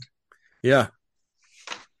canceled. Yeah,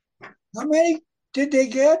 How many did they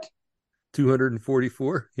get?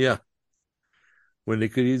 244. Yeah, when they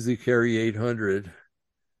could easily carry 800.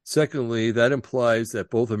 Secondly, that implies that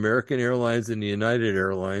both American Airlines and the United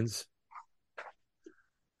Airlines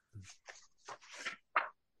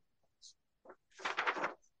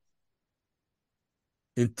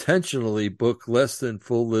intentionally book less than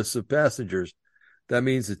full lists of passengers. That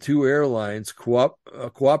means the two airlines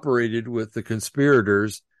cooperated with the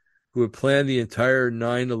conspirators who had planned the entire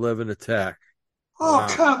 9/11 attack. Oh, Wow.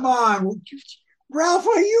 come on. Ralph,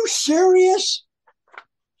 are you serious?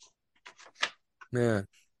 Man.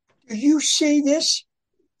 Do you see this?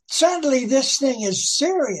 Suddenly, this thing is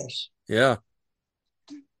serious. Yeah.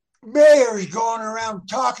 Mayors going around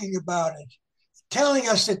talking about it, telling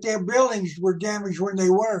us that their buildings were damaged when they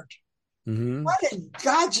weren't. Mm-hmm. What in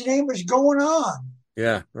God's name is going on?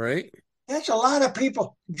 Yeah, right? That's a lot of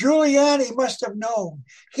people. Giuliani must have known.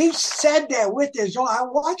 He said that with his own. I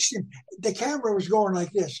watched him. The camera was going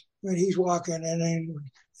like this when he's walking, and then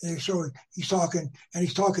so he's talking, and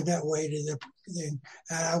he's talking that way to the thing.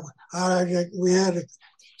 And we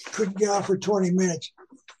couldn't get off for 20 minutes.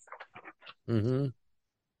 Mm-hmm.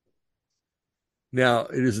 Now,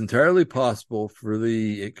 it is entirely possible for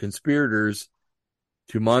the conspirators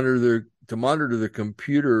to monitor the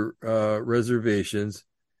computer reservations,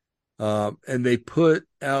 and they put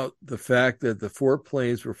out the fact that the 4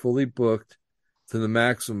 planes were fully booked to the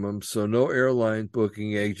maximum, so no airline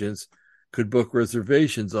booking agents could book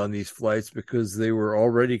reservations on these flights because they were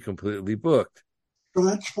already completely booked. So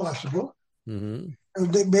that's possible. Mm-hmm.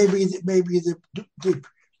 And maybe the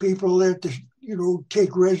people that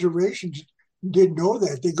take reservations didn't know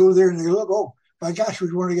that. They go there and they look, oh my gosh,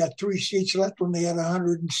 we've only got 3 seats left when they had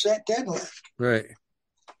 110 left. Right.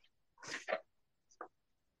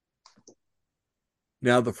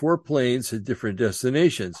 Now, the 4 planes had different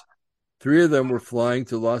destinations. 3 of them were flying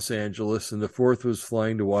to Los Angeles, and the 4th was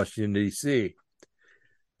flying to Washington, D.C.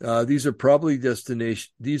 These are popular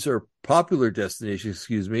destinations,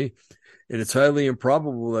 and it's highly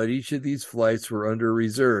improbable that each of these flights were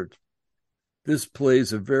under-reserved. This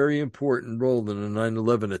plays a very important role in the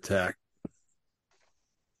 9/11 attack.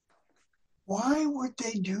 Why would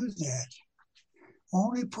they do that?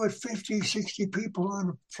 Only put 50, 60 people on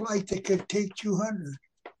a flight that could take 200.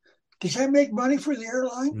 Does that make money for the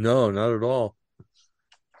airline? No, not at all.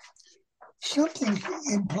 Something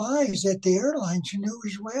implies that the airlines knew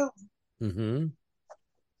as well. Mm-hmm.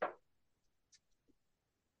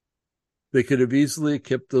 They could have easily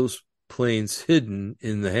kept those planes hidden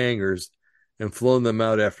in the hangars and flown them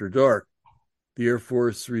out after dark. The Air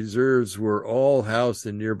Force reserves were all housed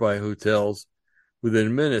in nearby hotels.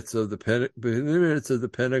 Within minutes of the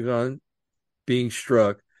Pentagon being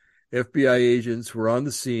struck, FBI agents were on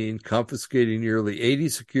the scene, confiscating nearly 80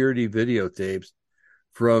 security videotapes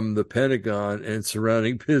from the Pentagon and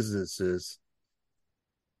surrounding businesses.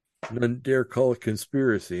 None dare call it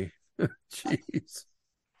conspiracy. Jeez.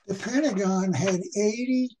 The Pentagon had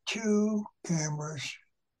 82 cameras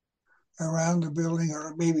around the building,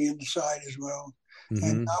 or maybe inside as well. Mm-hmm.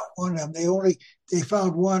 And not one of them. They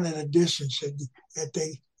found one at a distance, and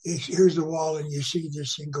here's the wall, and you see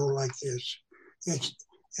this thing go like this. That's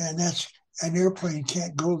an airplane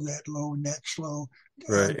can't go that low and that slow.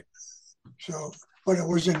 Right. But it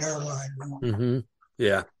was an airline. Mm-hmm.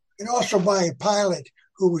 Yeah. And also by a pilot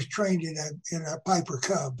who was trained in a Piper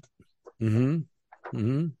Cub. Mm-hmm.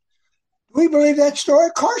 Mm-hmm. Do we believe that story?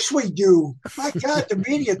 Of course we do. My God, the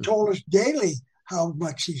media told us daily how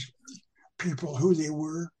much these people, who they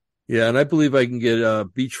were. Yeah, and I believe I can get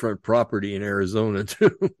beachfront property in Arizona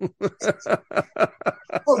too.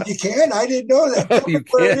 Oh, you can? I didn't know that. Oh, you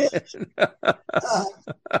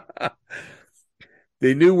can.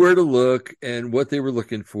 They knew where to look and what they were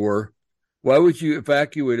looking for. Why would you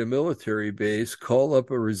evacuate a military base, call up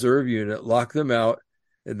a reserve unit, lock them out,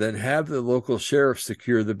 and then have the local sheriff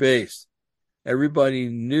secure the base? Everybody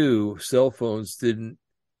knew cell phones didn't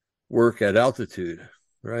work at altitude,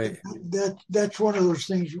 right? That's one of those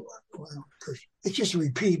things. Well, it's just a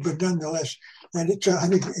repeat, but nonetheless, and it's I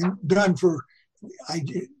think done for. I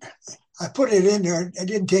put it in there. I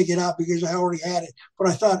didn't take it out because I already had it, but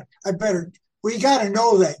I thought I better. We got to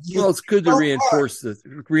know that. Well, it's good to reinforce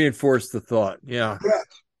the thought. Yeah. Yes.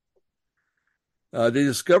 They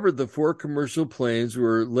discovered the 4 commercial planes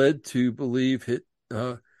were led to believe hit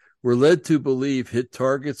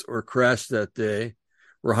targets or crashed that day,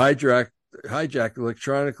 were hijacked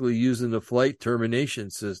electronically using the flight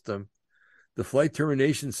termination system. The flight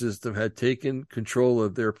termination system had taken control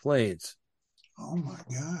of their planes. Oh my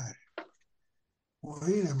God.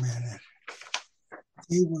 Wait a minute.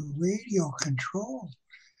 They were radio controlled.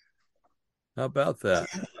 How about that?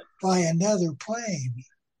 By another plane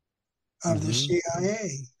of the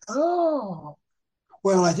CIA. Oh.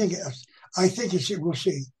 Well, I think we'll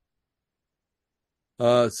see.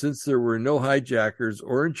 Since there were no hijackers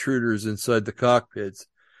or intruders inside the cockpits,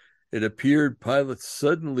 it appeared pilots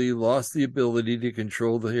suddenly lost the ability to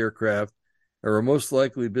control the aircraft or were most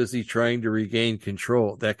likely busy trying to regain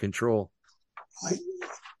control. I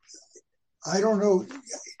I don't know.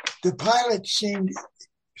 The pilots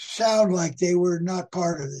sound like they were not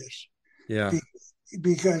part of this Yeah.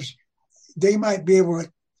 because they might be able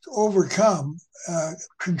to overcome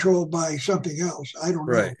control by something else. I don't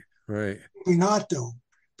know. Right. Right. Maybe not though,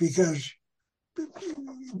 because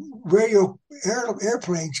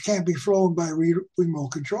airplanes can't be flown by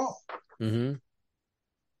remote control. Mm-hmm.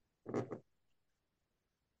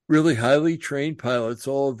 Really highly trained pilots,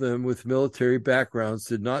 all of them with military backgrounds,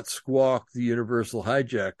 did not squawk the universal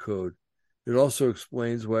hijack code. It also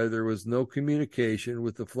explains why there was no communication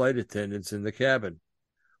with the flight attendants in the cabin.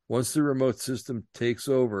 Once the remote system takes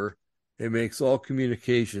over, it makes all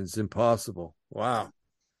communications impossible. Wow.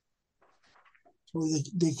 So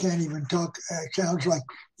they can't even talk. It sounds like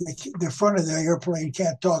the front of the airplane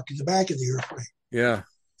can't talk to the back of the airplane. Yeah.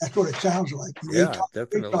 That's what it sounds like. Yeah, They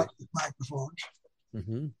definitely. talk with microphones.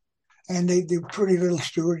 Mm-hmm. And the pretty little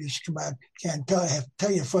stewardess come out, can't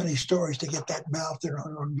tell you funny stories to get that mouth there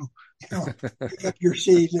on pick up your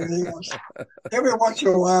seat. Every once in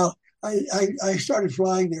a while, I started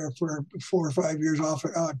flying there for 4 or 5 years off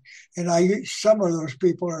and on, and some of those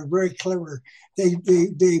people are very clever. They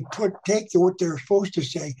take what they're supposed to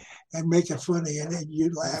say and make it funny, and then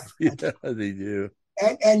you laugh. Yeah, they do.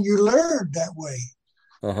 And you learn that way.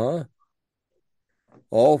 Uh-huh.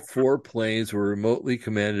 All 4 planes were remotely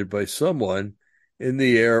commanded by someone in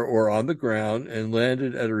the air or on the ground and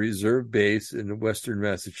landed at a reserve base in western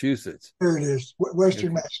Massachusetts. There it is,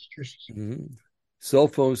 Western Massachusetts. Mm-hmm. Cell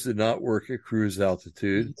phones did not work at cruise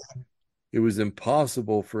altitude. It was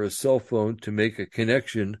impossible for a cell phone to make a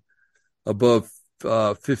connection above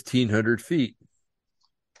 1,500 feet.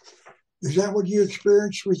 Is that what you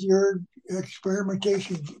experienced with your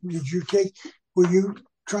experimentation? Were you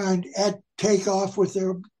trying to take off with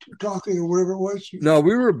their talking or whatever it was? No,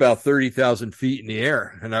 we were about 30,000 feet in the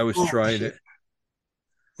air, and I was trying it.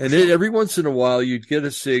 And then every once in a while, you'd get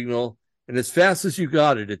a signal, and as fast as you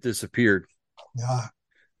got it, it disappeared. Yeah.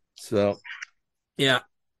 So, yeah.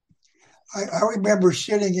 I remember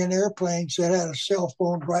sitting in airplanes that had a cell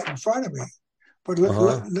phone right in front of me. But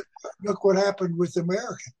look what happened with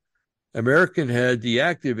American. American had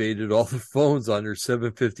deactivated all the phones on their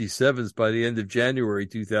 757s by the end of January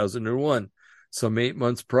 2001, some 8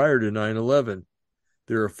 months prior to 9/11.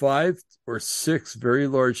 There are 5 or 6 very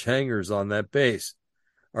large hangars on that base.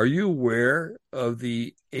 Are you aware of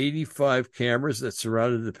the 85 cameras that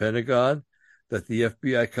surrounded the Pentagon that the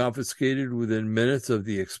FBI confiscated within minutes of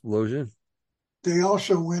the explosion? They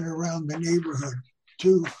also went around the neighborhood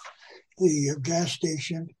to the gas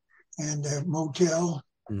station and the motel.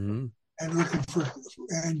 Mm-hmm.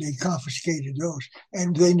 And they confiscated those,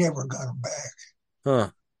 and they never got them back.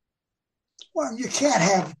 Huh. Well, you can't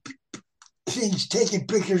have things taking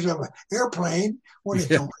pictures of an airplane when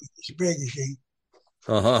it's only as big as you.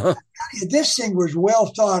 Uh-huh. This thing was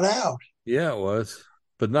well thought out. Yeah, it was,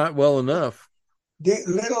 but not well enough.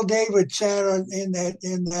 Little David sat in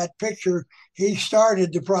that picture. He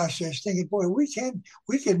started the process, thinking, "Boy, we can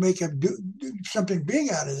make do something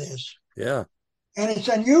big out of this." Yeah. And it's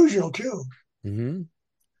unusual, too. Mm-hmm.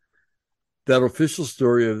 That official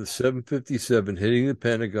story of the 757 hitting the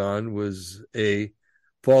Pentagon was a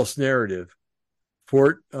false narrative.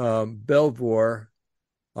 Fort Belvoir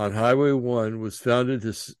on Highway 1 was found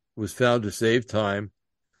to save time.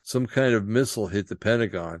 Some kind of missile hit the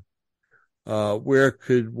Pentagon. Where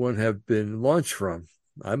could one have been launched from?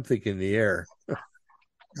 I'm thinking the air.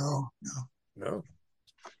 No.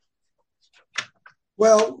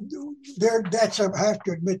 Well, I have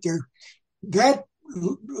to admit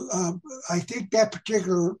I think that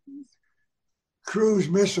particular cruise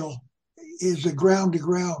missile is a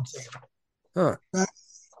ground-to-ground thing. Huh.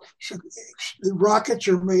 So the rockets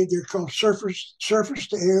are made. They're called surface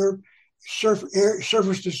to air,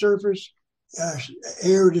 surface to surface,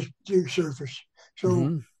 air to surface.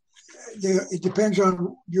 So it depends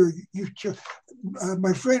on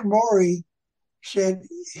my friend Maury said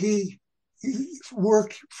he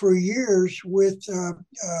worked for years with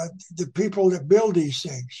the people that build these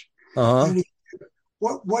things. Uh-huh. And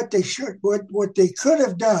what they could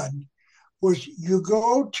have done was you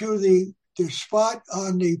go to the spot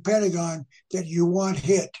on the Pentagon that you want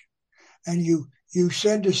hit, and you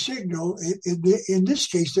send a signal. In this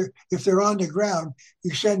case, if they're on the ground,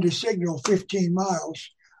 you send a signal 15 miles,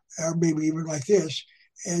 or maybe even like this,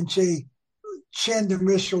 and say, send the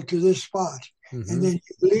missile to this spot. Mm-hmm. And then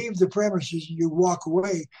you leave the premises and you walk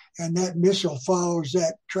away, and that missile follows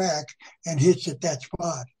that track and hits at that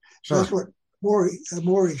spot. So that's what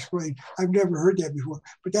Maury explained. I've never heard that before,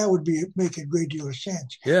 but that would make a great deal of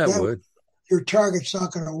sense. Yeah, it would. your target's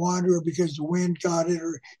not going to wander because the wind got it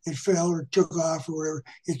or it fell or took off or whatever.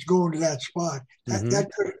 It's going to that spot.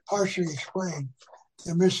 That could partially explain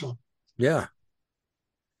the missile. Yeah.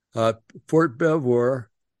 Fort Belvoir,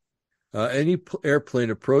 any airplane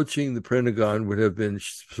approaching the Pentagon would have been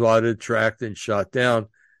spotted, tracked, and shot down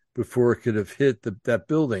before it could have hit that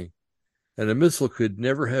building. And a missile could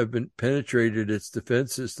never have been penetrated its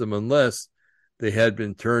defense system unless they had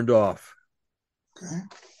been turned off. Okay.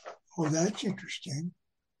 Well, that's interesting.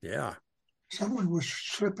 Yeah. Someone was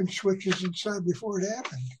flipping switches inside before it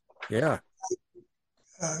happened. Yeah.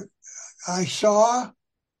 I saw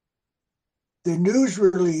the news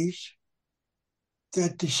release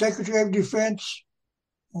that the Secretary of Defense,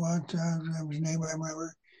 that was his name I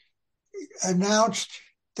remember, announced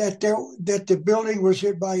that the building was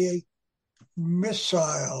hit by a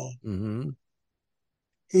missile. Mm-hmm.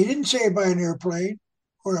 He didn't say by an airplane,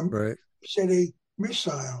 right. He said a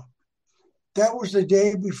missile. That was the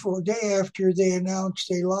day after they announced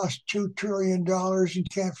they lost $2 trillion and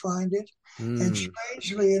can't find it. And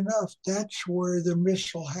strangely enough, that's where the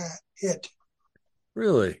missile hit.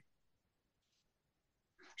 Really?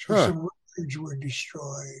 So some records were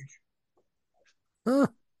destroyed.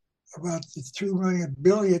 About the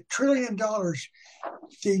 $2 trillion.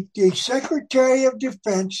 The Secretary of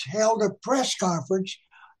Defense held a press conference.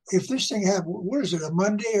 If this thing happened, what is it, a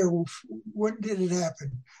Monday or when did it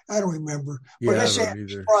happen? I don't remember. Yeah, but let's say it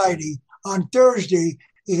was Friday. On Thursday,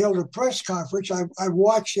 he held a press conference. I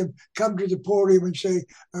watched him come to the podium and say,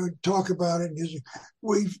 talk about it.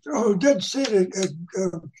 We did sit a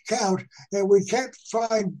count, and we can't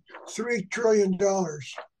find $3 trillion.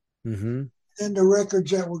 Mm-hmm. And the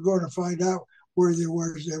records that we're going to find out where there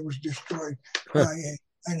was destroyed by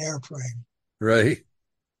an airplane. Right.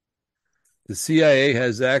 The CIA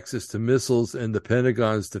has access to missiles and the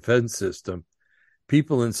Pentagon's defense system.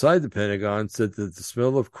 People inside the Pentagon said that the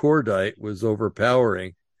smell of cordite was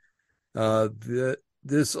overpowering.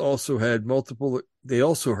 This also had they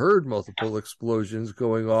also heard multiple explosions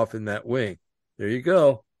going off in that wing. There you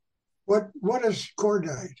go. What is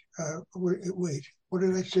cordite? Wait, what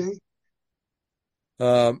did I say?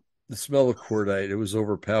 The smell of cordite, it was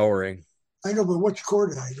overpowering. I know, but what's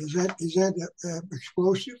cordite? Is that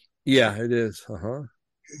explosive? Yeah, it is. Uh-huh.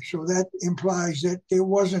 So that implies that it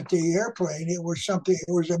wasn't the airplane; it was something.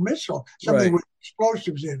 It was a missile, something with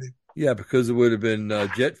explosives in it. Yeah, because it would have been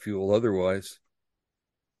jet fuel otherwise.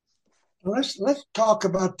 Let's talk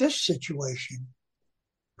about this situation.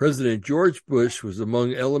 President George Bush was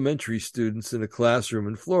among elementary students in a classroom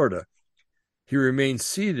in Florida. He remained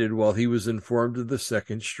seated while he was informed of the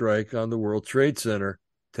second strike on the World Trade Center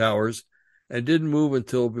towers and didn't move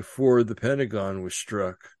until before the Pentagon was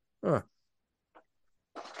struck. Huh.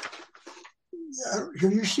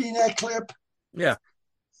 Have you seen that clip? Yeah.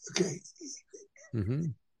 Okay.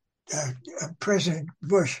 Mm-hmm. President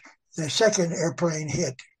Bush, the second airplane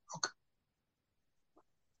hit.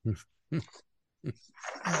 Okay.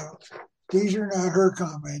 These are not her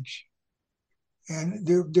comments, and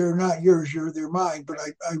they're not yours, they're mine, but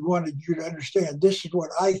I wanted you to understand this is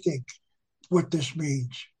what I think what this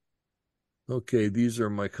means. Okay, these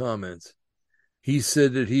are my comments. He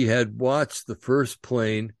said that he had watched the first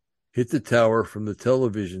plane hit the tower from the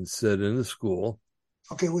television set in the school.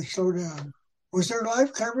 Okay, we slow down. Was there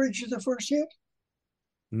live coverage of the first hit?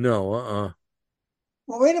 No,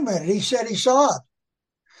 Well, wait a minute. He said he saw it.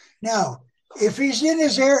 Now, if he's in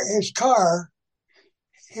his car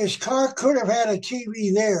could have had a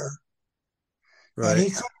TV there. Right. And he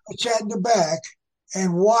could have sat in the back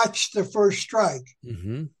and watched the first strike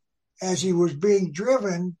as he was being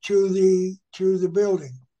driven to the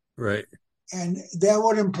building. Right. And that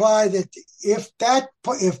would imply that if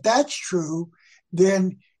that's true,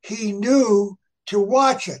 then he knew to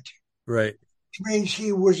watch it. Right. Which means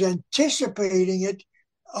he was anticipating it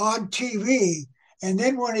on TV. And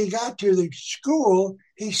then when he got to the school,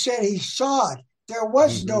 he said he saw it. There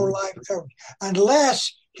was no live coverage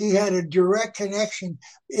unless he had a direct connection,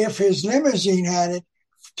 if his limousine had it,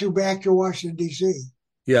 back to Washington, D.C.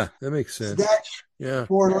 Yeah, that makes sense. That's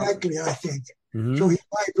more likely, I think. So he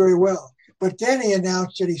might very well. But then he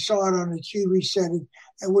announced that he saw it on the TV set,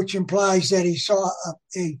 which implies that he saw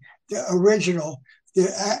the original,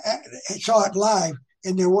 saw it live,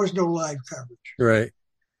 and there was no live coverage. Right.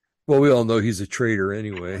 Well, we all know he's a traitor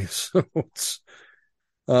anyway. So let's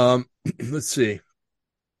see.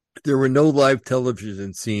 There were no live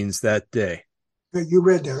television scenes that day. You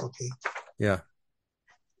read that, okay? Yeah.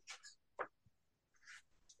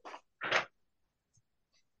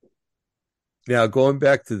 Now, going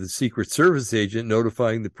back to the Secret Service agent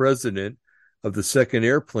notifying the president of the second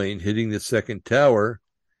airplane hitting the second tower,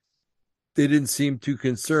 They didn't seem too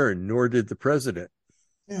concerned, nor did the president.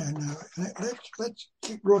 Yeah, no, let's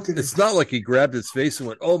keep looking at It's this. not like he grabbed his face and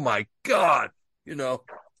went, "Oh my God," you know.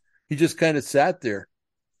 He just kind of sat there.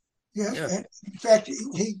 Yeah, Yeah. and in fact,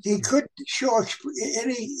 he couldn't show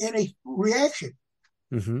any reaction.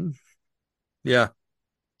 Mm-hmm. Yeah.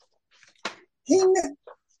 He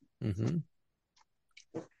Mm-hmm.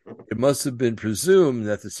 It must have been presumed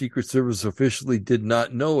that the Secret Service officially did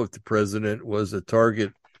not know if the president was a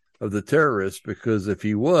target of the terrorists, because if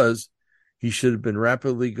he was, he should have been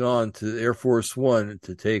rapidly gone to Air Force One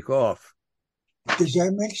to take off. Does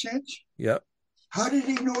that make sense? Yep. How did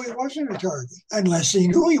he know he wasn't a target? Unless he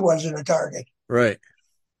knew he wasn't a target. Right.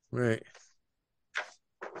 Right.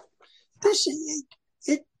 This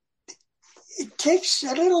it it takes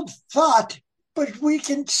a little thought, but we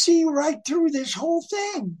can see right through this whole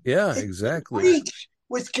thing. Yeah, It exactly. reeks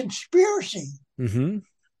with conspiracy. Mm-hmm.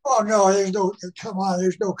 Oh no, there's no, come on,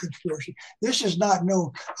 there's no conspiracy. This is not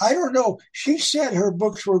known. I don't know. She said her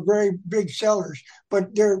books were very big sellers,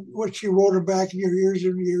 but they're what she wrote them back years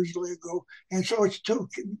and years ago, and so it's too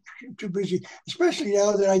busy. Especially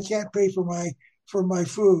now that I can't pay for my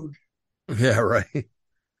food. Yeah, right.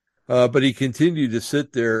 But he continued to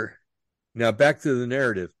sit there. Now, back to the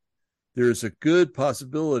narrative. There is a good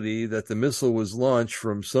possibility that the missile was launched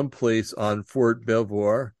from someplace on Fort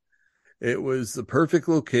Belvoir. It was the perfect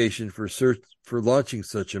location for launching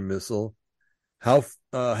such a missile. How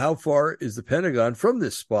far is the Pentagon from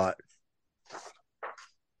this spot?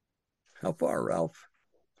 How far, Ralph?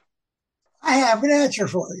 I have an answer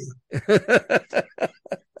for you.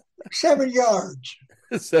 7 yards.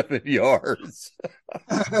 7 yards.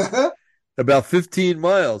 About 15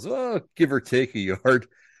 miles. Well, give or take a yard.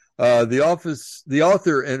 The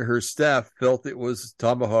author and her staff felt it was a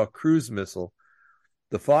Tomahawk cruise missile.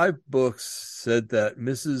 The 5 books said that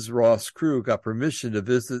Mrs. Ross' crew got permission to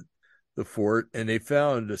visit the fort, and they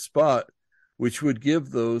found a spot which would give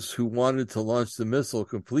those who wanted to launch the missile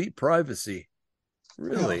complete privacy.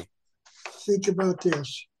 Really? Now, think about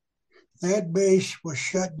this. That base was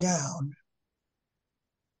shut down.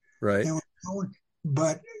 Right.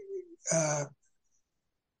 But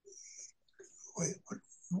wait,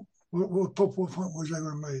 what point was I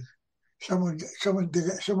going to make?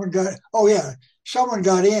 Someone got. Oh yeah, someone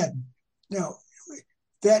got in. Now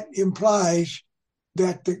that implies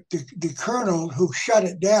that the colonel who shut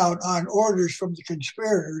it down on orders from the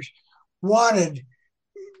conspirators wanted.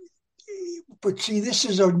 But see, this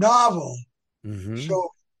is a novel, so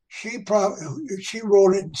she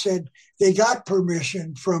wrote it and said they got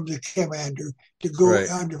permission from the commander to go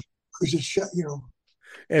on because it's shut.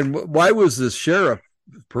 And why was the sheriff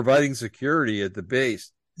providing security at the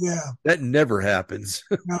base? Yeah, that never happens.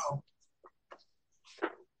 No.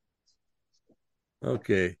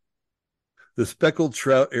 Okay. The speckled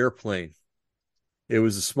trout airplane. It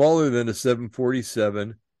was smaller than a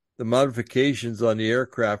 747. The modifications on the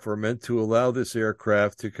aircraft were meant to allow this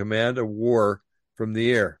aircraft to command a war from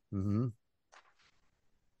the air. Mm-hmm.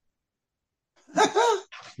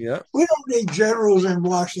 Yeah. We don't need generals in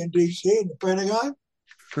Washington, D.C. in the Pentagon.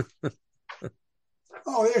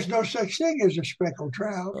 Oh, there's no such thing as a speckled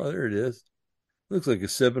trout. Oh, there it is. Looks like a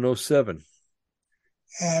 707.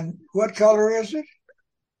 And what color is it?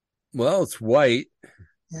 Well, it's white.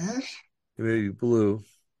 Yes. Maybe blue.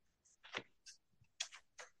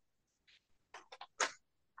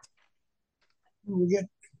 We get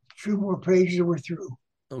 2 more pages and we're through.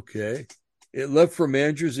 Okay. It left from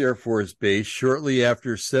Andrews Air Force Base shortly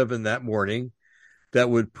after 7 that morning. That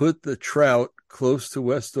would put the Trout close to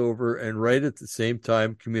Westover, and right at the same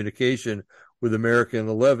time communication with American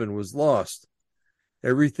 11 was lost.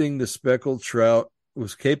 Everything the speckled trout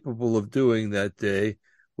was capable of doing that day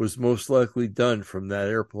was most likely done from that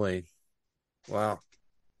airplane. Wow.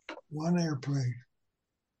 One airplane.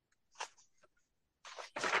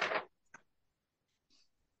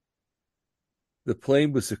 The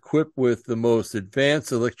plane was equipped with the most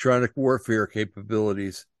advanced electronic warfare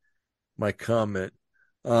capabilities. My comment.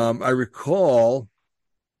 I recall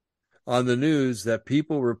on the news that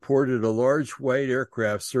people reported a large white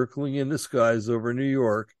aircraft circling in the skies over New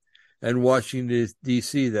York and Washington,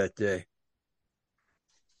 D.C. that day.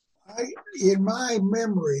 In my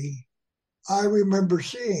memory, I remember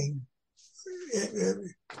seeing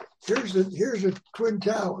here's a twin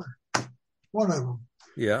tower, one of them.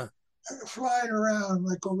 Yeah. Flying around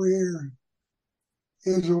like over here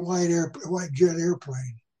is a white jet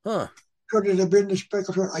airplane. Huh. Could it have been the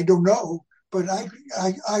speckled trout? I don't know, but I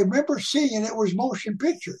remember seeing it was motion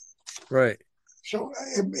picture. Right. So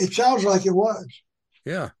it sounds like it was.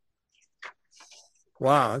 Yeah.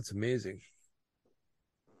 Wow, that's amazing.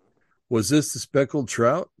 Was this the speckled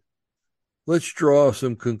trout? Let's draw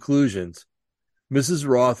some conclusions. Mrs.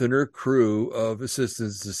 Roth and her crew of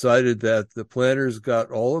assistants decided that the planners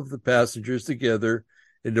got all of the passengers together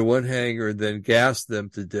into one hangar and then gassed them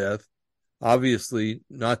to death, obviously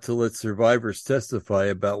not to let survivors testify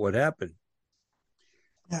about what happened.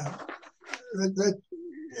 Yeah. That,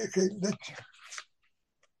 okay,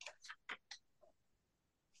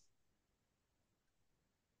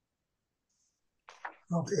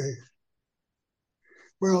 okay.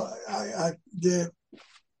 Well, I've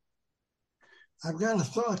got a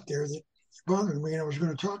thought there that bothered me, and I was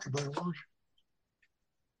going to talk about it.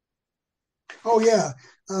 Oh yeah,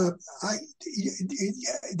 uh, I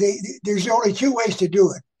there's only two ways to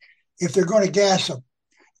do it. If they're going to gas them,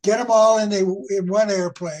 get them all in one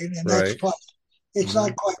airplane, and that's Right. possible. It's Mm-hmm.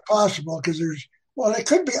 not quite possible because there's well, it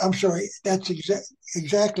could be. I'm sorry, that's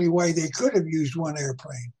exactly why they could have used one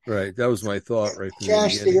airplane, Right. That was my thought right from the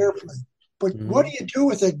gas the beginning. airplane. But what Mm-hmm. do you do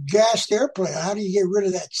with a gassed airplane? How do you get rid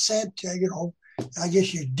of that scent? I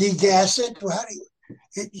guess you degas it. Well, how do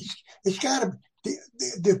you? It's got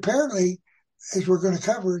to. Apparently, as we're going to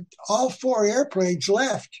cover, all four airplanes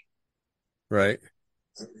left. Right.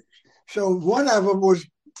 So one of them was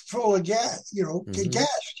full of gas, Mm-hmm.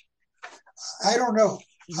 gassed. I don't know.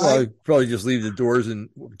 Well, I'd probably just leave the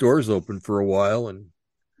doors open for a while, and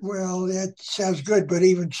Well, that sounds good, but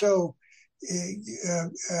even so, uh, uh,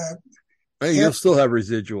 hey, air, you'll still have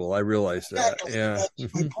residual. I realize that. exactly. Yeah. That's my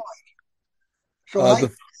Mm-hmm. point. So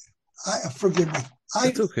The I forgive me. I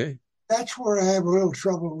That's okay. That's where I have a little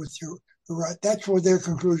trouble with you. Right. That's where their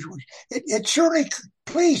conclusion was. It certainly,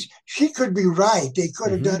 please, she could be right. They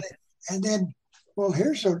could have Mm-hmm. done it, and then, well,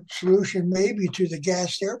 here's a solution maybe to the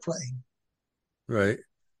gassed airplane. Right.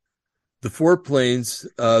 The four planes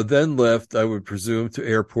then left, I would presume, to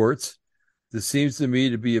airports. This seems to me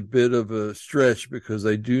to be a bit of a stretch because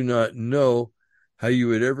I do not know how you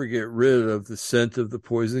would ever get rid of the scent of the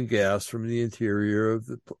poison gas from the interior of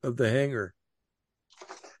the hangar.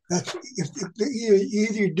 That's if you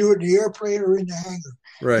either do it in the airplane or in the hangar.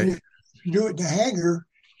 And Right. if you do it in the hangar,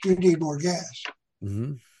 you need more gas.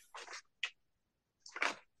 Mm-hmm.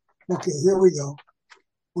 Okay, here we go.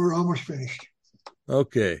 We're almost finished.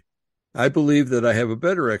 Okay. I believe that I have a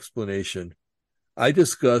better explanation. I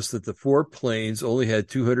discussed that the four planes only had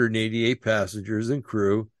 288 passengers and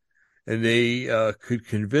crew, and they could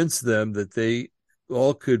convince them that they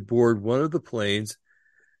all could board one of the planes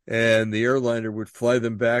and the airliner would fly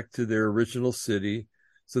them back to their original city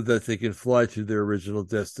so that they can fly to their original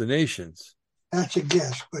destinations. That's a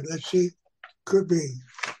guess, but let's see. Could be.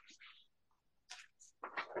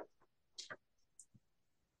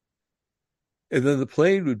 And then the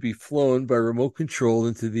plane would be flown by remote control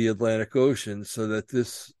into the Atlantic Ocean so that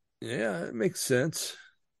yeah, it makes sense.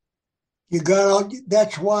 You got all.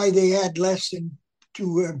 That's why they had less than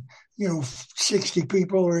 60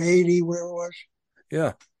 people or 80, where it was.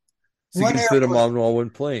 Yeah. So you One can fit them airplane. on all one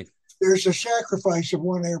plane. There's a sacrifice of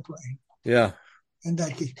one airplane. Yeah. In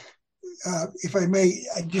that case, if I may,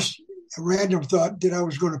 just a random thought that I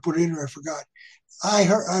was going to put in there, I forgot. I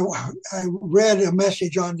read a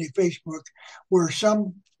message on the Facebook where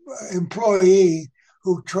some employee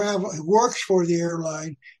who works for the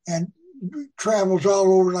airline and travels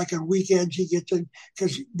all over, like on weekends. He gets in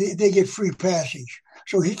because they get free passage,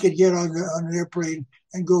 so he could get on an airplane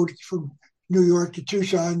and go from New York to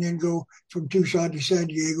Tucson, and then go from Tucson to San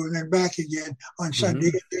Diego, and then back again on Sunday.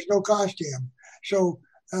 Mm-hmm. There's no cost to him, so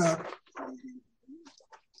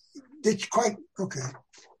it's quite okay.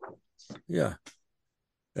 Yeah.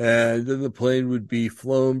 And then the plane would be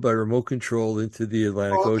flown by remote control into the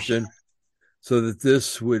Atlantic Ocean so that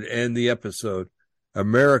this would end the episode.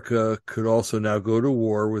 America could also now go to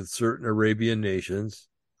war with certain Arabian nations.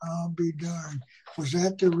 I'll be darned. Was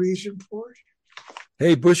that the reason for it?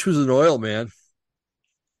 Hey, Bush was an oil man.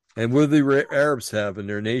 And what do the Arabs have in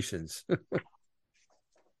their nations?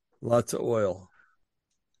 Lots of oil.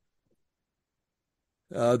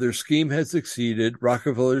 Their scheme had succeeded.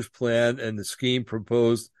 Rockefeller's plan and the scheme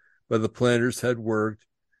proposed by the planners had worked.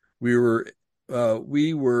 We were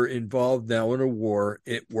involved now in a war.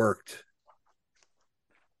 It worked.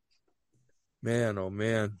 Man, oh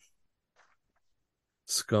man,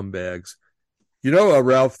 scumbags.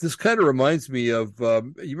 Ralph, this kind of reminds me of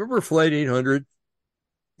you remember Flight 800?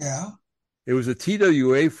 Yeah. It was a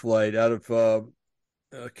TWA flight out of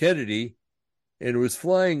Kennedy, and it was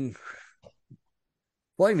flying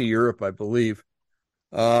to Europe, I believe.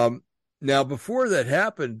 Now, before that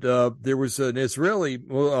happened, there was an Israeli,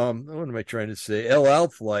 what am I trying to say? El Al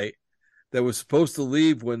flight that was supposed to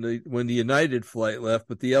leave when the United flight left,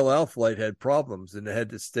 but the El Al flight had problems and it had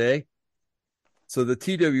to stay. So the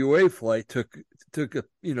TWA flight took took a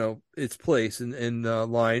its place in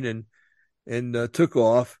line and took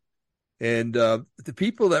off. And the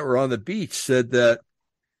people that were on the beach said that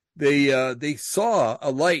they saw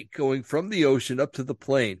a light going from the ocean up to the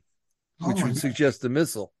plane, which would suggest a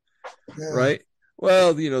missile, right?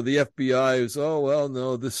 Well, the FBI was, oh well,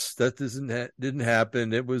 no, that didn't happen.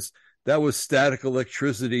 That was static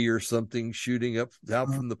electricity or something shooting up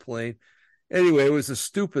down from the plane. Anyway, it was a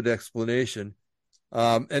stupid explanation.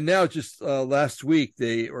 And now just last week,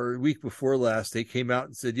 or a week before last, they came out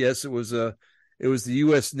and said, yes, it was the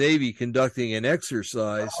U.S. Navy conducting an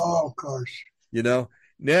exercise. Oh, of course.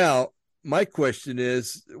 Now my question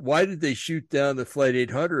is, why did they shoot down the Flight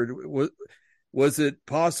 800? Was it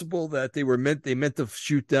possible that they meant to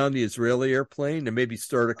shoot down the Israeli airplane and maybe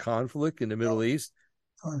start a conflict in the Middle East?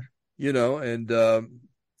 And the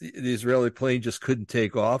Israeli plane just couldn't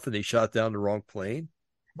take off, and they shot down the wrong plane.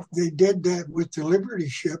 They did that with the Liberty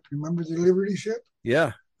ship. Remember the Liberty ship?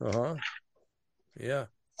 Yeah. Yeah.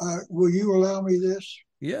 Will you allow me this?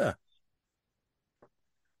 Yeah.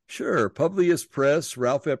 Sure. Publius Press,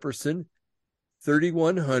 Ralph Epperson,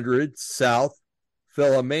 3100 South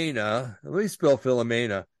Philomena. Let me spell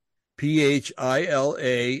Philomena.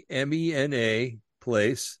 Philamena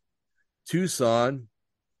Place, Tucson.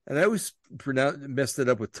 And I always messed it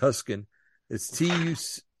up with Tuscan. It's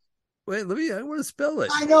T-U-C. Wait, I want to spell it.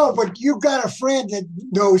 I know, but you got a friend that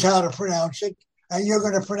knows how to pronounce it, and you're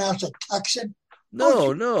going to pronounce it Tucson?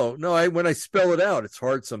 No. When I spell it out, it's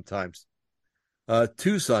hard sometimes.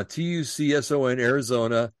 Tucson, Tucson,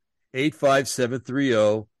 Arizona,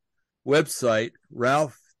 85730. Website,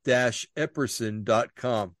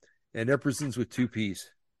 ralph-epperson.com. And Epperson's with 2 P's.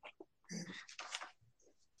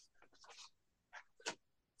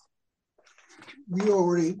 You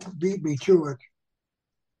already beat me to it.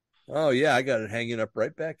 Oh, yeah, I got it hanging up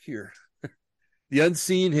right back here. The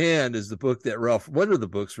Unseen Hand is one of the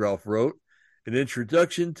books Ralph wrote. An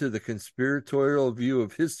Introduction to the Conspiratorial View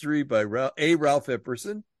of History by Ralph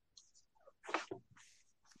Epperson.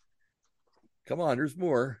 Come on, there's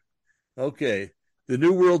more. Okay. The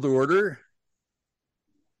New World Order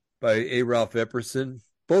by A. Ralph Epperson.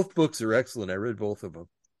 Both books are excellent. I read both of them.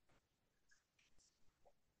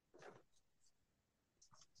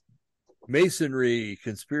 Masonry,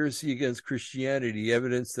 Conspiracy Against Christianity,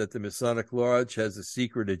 Evidence that the Masonic Lodge has a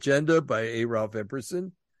Secret Agenda by A. Ralph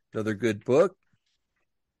Epperson. Another good book.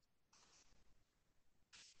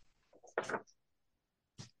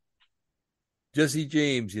 Jesse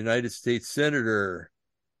James, United States Senator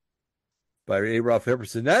by A. Ralph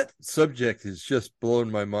Epperson. That subject has just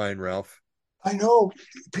blown my mind, Ralph. I know.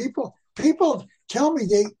 People tell me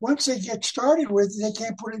once they get started with it, they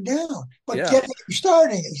can't put it down. But getting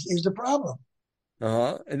starting is the problem.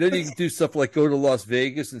 And then you can do stuff like go to Las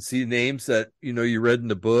Vegas and see names that you read in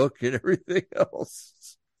the book and everything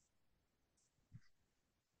else.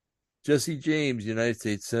 Jesse James, United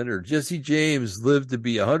States Senator. Jesse James lived to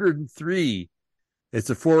be 103. It's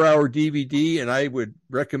a 4-hour DVD, and I would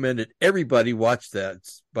recommend it. Everybody watch that.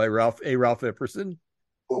 It's by Ralph Epperson.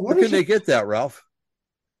 Well, where can they get that, Ralph?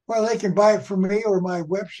 Well, they can buy it from me or my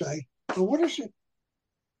website. But what is it?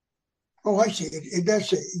 Oh, I see. It does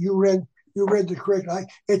say you read the correct.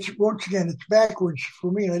 It's once again, it's backwards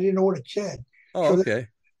for me, and I didn't know what it said. Oh, so okay.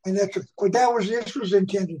 But this was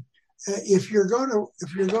intended. If you're going to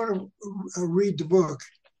read the book,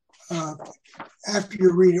 after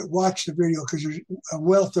you read it, watch the video because there's a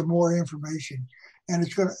wealth of more information, and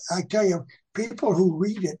it's going to. I tell you, people who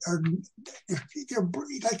read it they're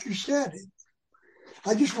like you said.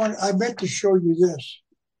 I meant to show you this.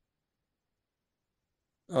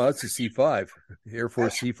 Oh, that's a C5, Air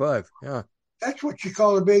Force C5. Yeah, that's what you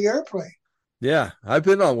call a big airplane. Yeah, I've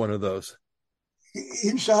been on one of those.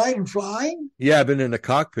 Inside and flying? Yeah, I've been in a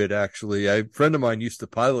cockpit, actually. A friend of mine used to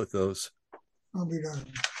pilot those. I'll be done.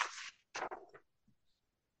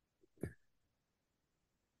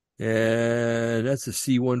 And that's a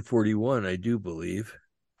C-141, I do believe.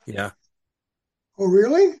 Yeah. Oh,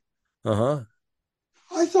 really? Uh-huh.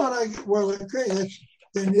 I thought okay,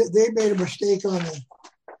 then they made a mistake on it.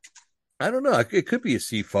 I don't know. It could be a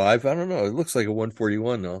C5. I don't know. It looks like a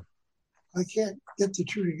 141, though. I can't get the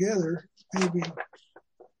two together. Maybe.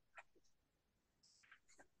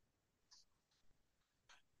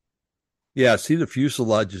 Yeah, see the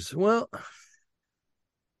fuselages. Well,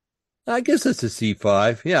 I guess it's a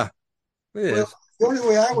C5. Yeah, it is. The only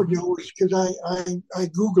way I would know is because I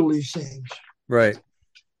Google these things. Right.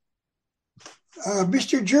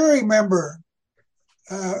 Mr. Jury member,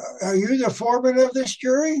 are you the foreman of this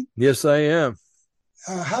jury? Yes, I am.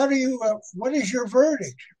 What is your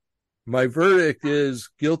verdict? My verdict is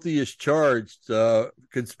guilty as charged.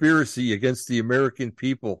 Conspiracy against the American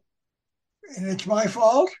people. And it's my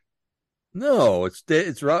fault? No, it's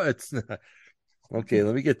not. Okay,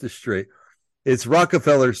 let me get this straight. It's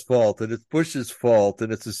Rockefeller's fault, and it's Bush's fault,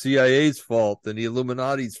 and it's the CIA's fault, and the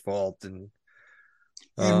Illuminati's fault, and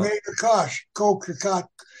And Mayor Koch, Coke, his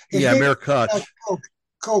yeah, name Mayor is Koch. pronounced Coke.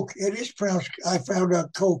 Coke. It is pronounced, I found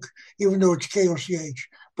out Coke, even though it's Koch.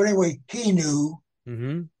 But anyway, he knew,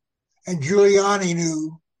 Mm-hmm. and Giuliani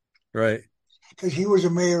knew, Right. because he was a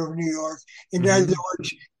mayor of New York. In other Mm-hmm.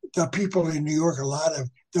 words, the people in New York, a lot of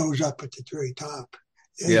those up at the very top,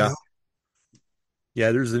 you Yeah. know.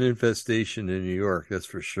 Yeah, there's an infestation in New York, that's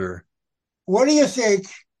for sure. What do you think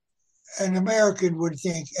an American would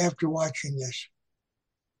think after watching this?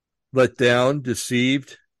 Let down,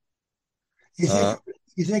 deceived. You think Uh,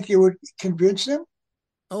 you think you would convince them?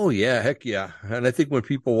 oh yeah, heck yeah. And I think when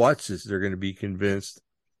people watch this, they're going to be convinced.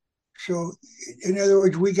 So, in other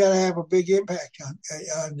words, we got to have a big impact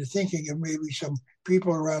on the thinking of maybe some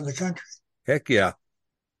people around the country. Heck yeah.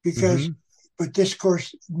 Because, Mm-hmm. but this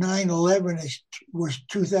course, 9/11 was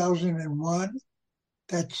 2001.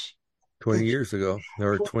 That's 20 that's years ago,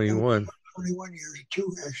 or 21. 21 years, two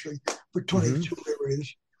actually, but Mm-hmm. 22 whatever it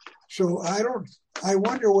is. So I don't. I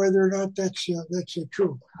wonder whether or not that's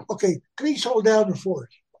true. Okay, please hold down the fort.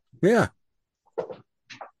 Yeah.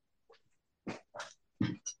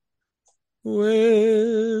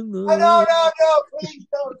 When No, the... no, no! Please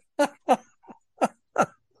don't.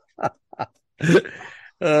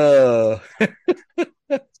 Oh,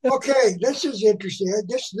 Okay, this is interesting.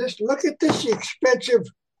 This look at this expense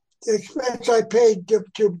I paid to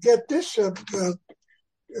get this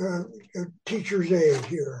teacher's aid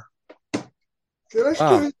here. Okay, let's do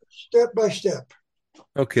wow. it step by step.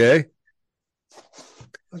 Okay.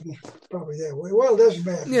 I guess probably that way. Well, it doesn't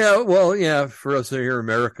matter. Yeah. Well, yeah. For us here in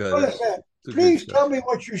America, What is that? it's a good Please shot. tell me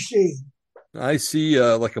what you see. I see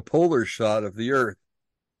like a polar shot of the Earth.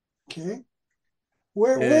 Okay, It,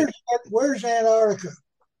 where's Antarctica?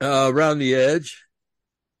 around the edge.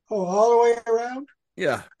 Oh, all the way around.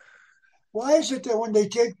 Yeah. Why is it that when they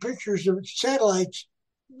take pictures of satellites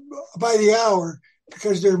by the hour,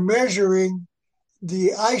 because they're measuring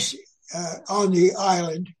the ice on the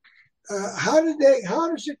island, how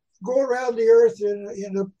does it go around the Earth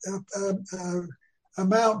in a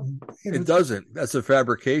mountain? It doesn't. That's a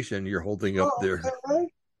fabrication you're holding up Oh, is there. that right?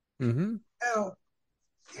 Mm-hmm. Now,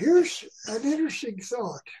 here's an interesting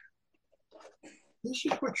thought. This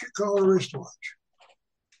is what you call a wristwatch.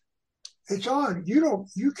 It's on. You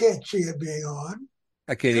can't see it being on.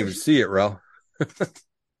 I can't even see it, Ralph.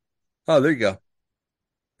 Oh, there you go.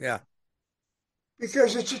 Yeah.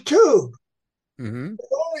 Because it's a tube. Mm-hmm. It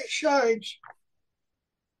only shines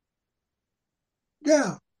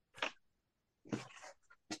down.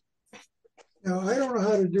 Now, I don't know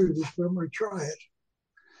how to do this, but I'm going to try it.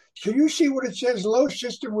 Can you see what it says? Low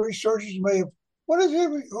system resources may have. What is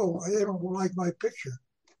it? Oh, they don't like my picture.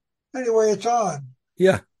 Anyway, it's on.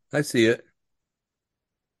 Yeah, I see it.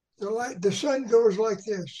 The sun goes like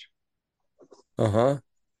this. Uh-huh.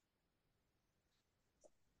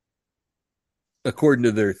 According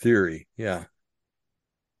to their theory. Yeah.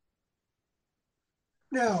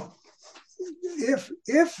 Now, if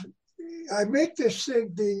I make this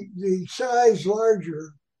thing the size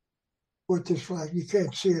larger with this flag, you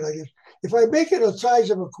can't see it, I guess. If I make it the size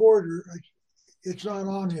of a quarter, it's not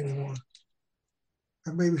on anymore.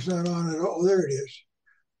 Or maybe it's not on at all. There it is.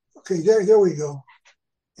 Okay, there we go.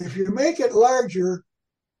 If you make it larger,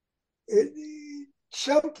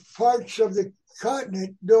 some parts of the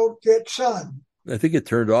continent don't get sun. I think it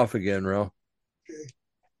turned off again, Ralph. Okay,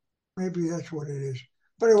 maybe that's what it is.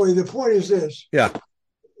 But anyway, the point is this. Yeah.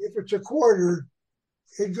 If it's a quarter,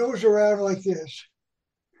 it goes around like this.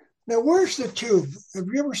 Now, where's the tube? Have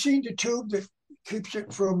you ever seen the tube that keeps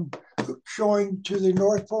it from showing to the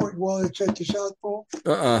North Pole while it's at the South Pole?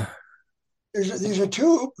 Uh-uh. There's a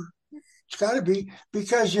tube. It's got to be,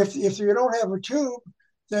 because if you don't have a tube,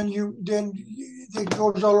 then it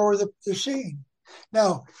goes all over the scene.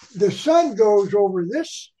 Now, the sun goes over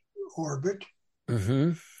this orbit, Mm-hmm.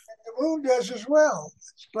 and the moon does as well.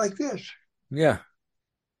 It's like this. Yeah.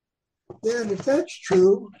 Then, if that's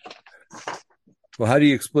true, Well, how do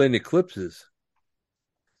you explain eclipses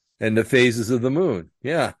and the phases of the moon?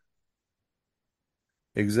 Yeah.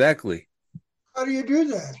 Exactly. how do you do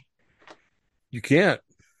that? You can't.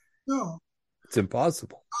 No. It's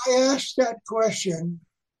impossible. I asked that question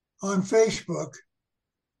on Facebook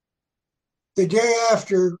the day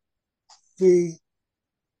after the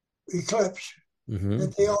eclipse, Mm-hmm.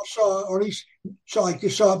 that they all saw, or at least saw, like they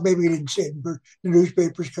saw it, maybe they didn't see it, but the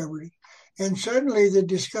newspapers covered it. and suddenly the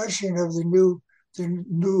discussion of the new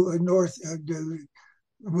North the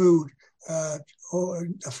mood, a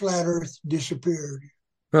flat Earth disappeared.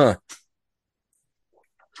 Huh.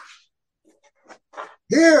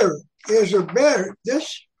 Here is a better.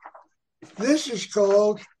 This is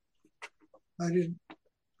called. I didn't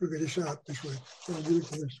figure this out this way. I'll do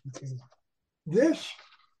it this way. This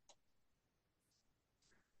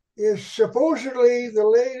is supposedly the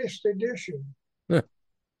latest edition. Huh.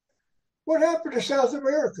 What happened to South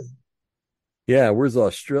America? Yeah, where's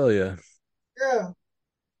Australia? Yeah,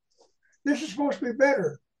 this is supposed to be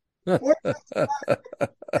better. What over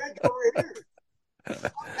here?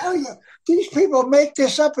 I tell you, these people make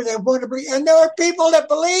this up and they want to believe, and there are people that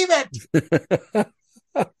believe it.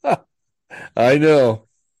 I know.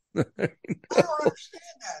 I don't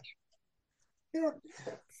understand that. You know,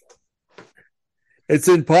 It's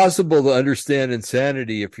impossible to understand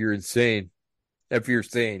insanity if you're insane. If you're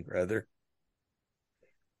sane, rather.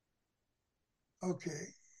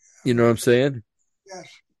 okay, You know what I'm saying? yes.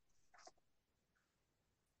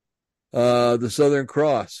 The Southern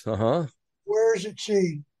Cross. Uh-huh. Where is it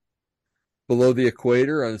seen? Below the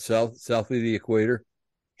equator, on the south of the equator.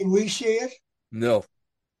 Can we see it? No,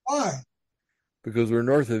 Why? because we're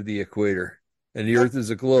north of the equator, and the Earth is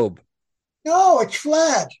a globe. No, it's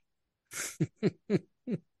flat.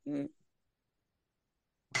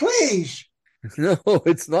 Please. No,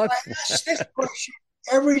 it's not. I ask this question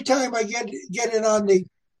every time I get it on the.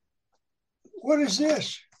 What is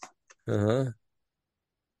this? Uh-huh.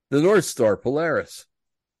 The North Star, Polaris.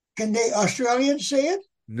 Can they Australians say it?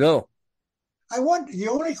 No. I want. The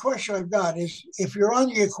only question I've got is if you're on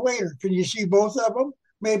the equator, can you see both of them?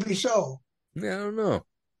 Maybe so. Yeah, I don't know.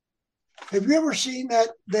 Have you ever seen that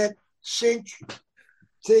sink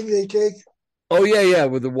thing they take? Oh, yeah,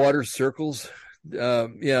 with the water circles.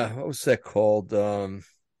 Yeah, what was that called? Well,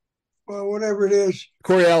 whatever it is,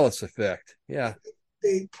 Coriolis effect. Yeah.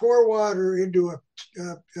 they pour water into a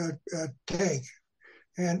tank,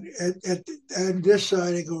 and at this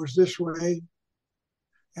side it goes this way,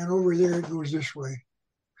 and over there it goes this way.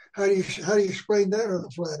 How do you explain that on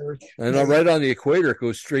the flat Earth? And right on the equator, it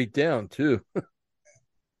goes straight down, too.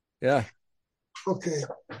 Yeah. Okay,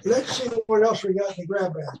 let's see what else we got in the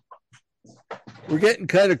grab bag. We're getting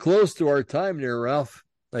kind of close to our time there, Ralph.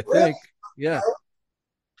 I think. Yeah.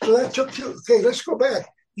 So that took two. Okay, let's go back.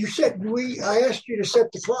 You said I asked you to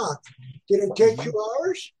set the clock. Did it take 2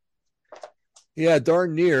 hours? Yeah,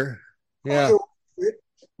 darn near. Yeah. Okay,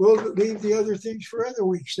 we'll leave the other things for other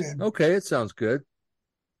weeks then. Okay, it sounds good.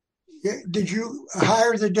 Yeah, did you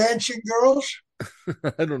hire the dancing girls?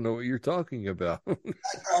 I don't know what you're talking about. We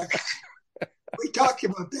talked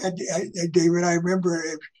about that, David. I remember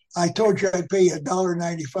I told you I'd pay you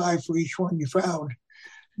 $1.95 for each one you found.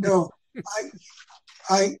 No,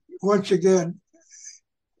 I once again,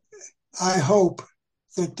 I hope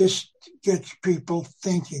that this gets people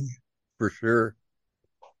thinking. For sure.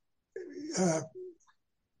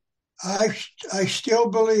 I still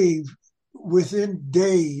believe within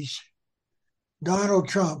days, Donald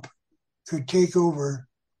Trump could take over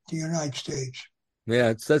the United States.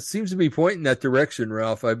 Yeah, that seems to be pointing that direction,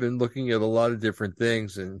 Ralph. I've been looking at a lot of different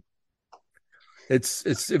things, and it's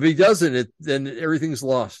if he doesn't, then everything's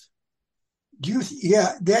lost.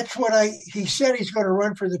 Yeah, that's what he said he's going to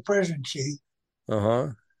run for the presidency. Uh-huh.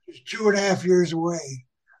 He's 2.5 years away.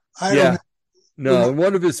 I Yeah. don't know. No, in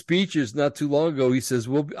one of his speeches not too long ago, he says,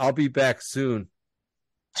 I'll be back soon.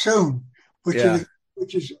 Soon, which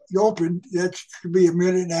is open. That could be a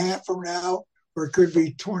minute and a half from now, or it could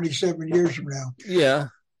be 27 years from now. Yeah.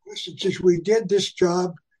 Since we did this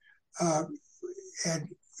job, and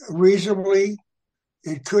reasonably,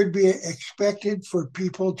 it could be expected for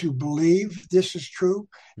people to believe this is true,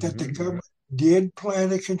 that the government did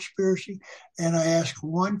plan a conspiracy. And I ask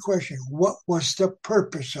one question: what was the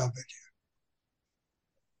purpose of it?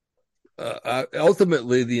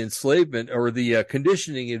 Ultimately, the enslavement or the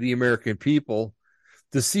conditioning of the American people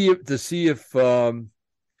to see if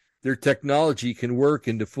their technology can work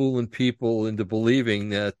into fooling people into believing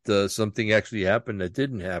that something actually happened that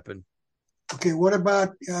didn't happen. Okay, what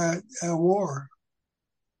about war?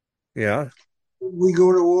 Yeah. We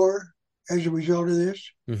go to war as a result of this.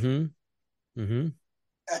 Mm-hmm. Mm-hmm.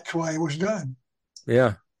 That's why it was done.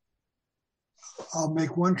 Yeah. I'll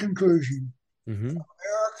make one conclusion. Mm-hmm.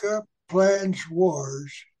 America plans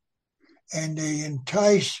wars, and they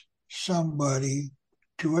entice somebody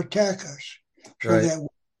to attack us so that we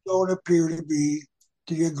don't appear to be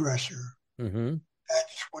the aggressor. Mm-hmm.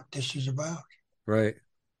 That's what this is about. Right.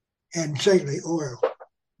 And secondly, oil.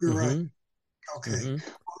 You're right. Okay.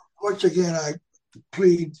 Once again,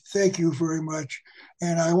 plead, thank you very much.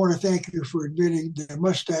 And I want to thank you for admitting the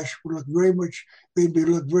mustache would look very much, made me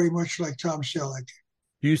look very much like Tom Selleck.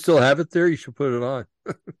 Do you still have it there? You should put it on.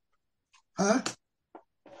 Huh?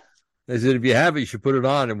 I said, if you have it, you should put it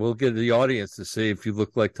on, and we'll get the audience to say if you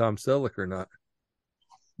look like Tom Selleck or not.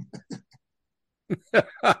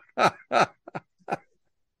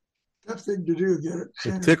 Tough thing to do, get it?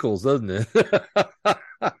 It tickles, doesn't it?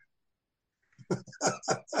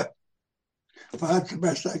 Well, that's the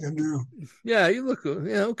best I can do. Yeah, you look.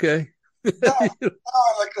 Yeah, okay. No, I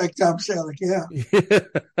look like Tom Selleck. Yeah,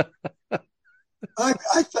 I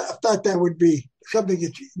thought that would be something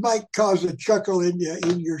that might cause a chuckle in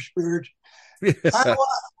your spirit. I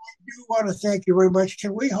do want to thank you very much.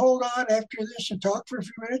 Can we hold on after this and talk for a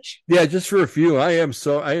few minutes? Yeah, just for a few. I am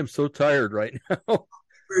so tired right now.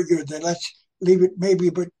 Very good. Then let's leave it maybe,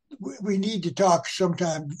 but we need to talk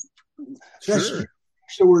sometime. Let's use Sure.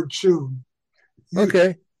 the word soon. Okay.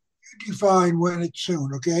 You define when it's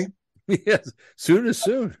soon, okay? Yes. Soon as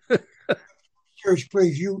soon. Church,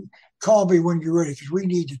 please, you call me when you're ready because we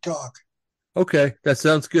need to talk. Okay. That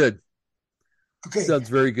sounds good. Okay, Sounds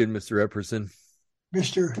very good, Mr. Epperson.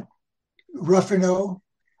 Mr. Ruffino,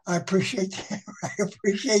 I appreciate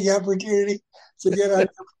the opportunity to get on the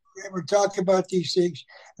program and talk about these things.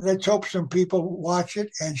 Let's hope some people watch it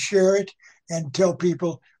and share it and tell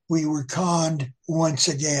people we were conned once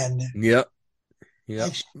again. Yep.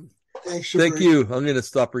 Yep. Thanks. Thank you. I'm going to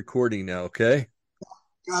stop recording now. Okay.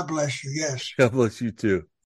 God bless you. Yes. God bless you too.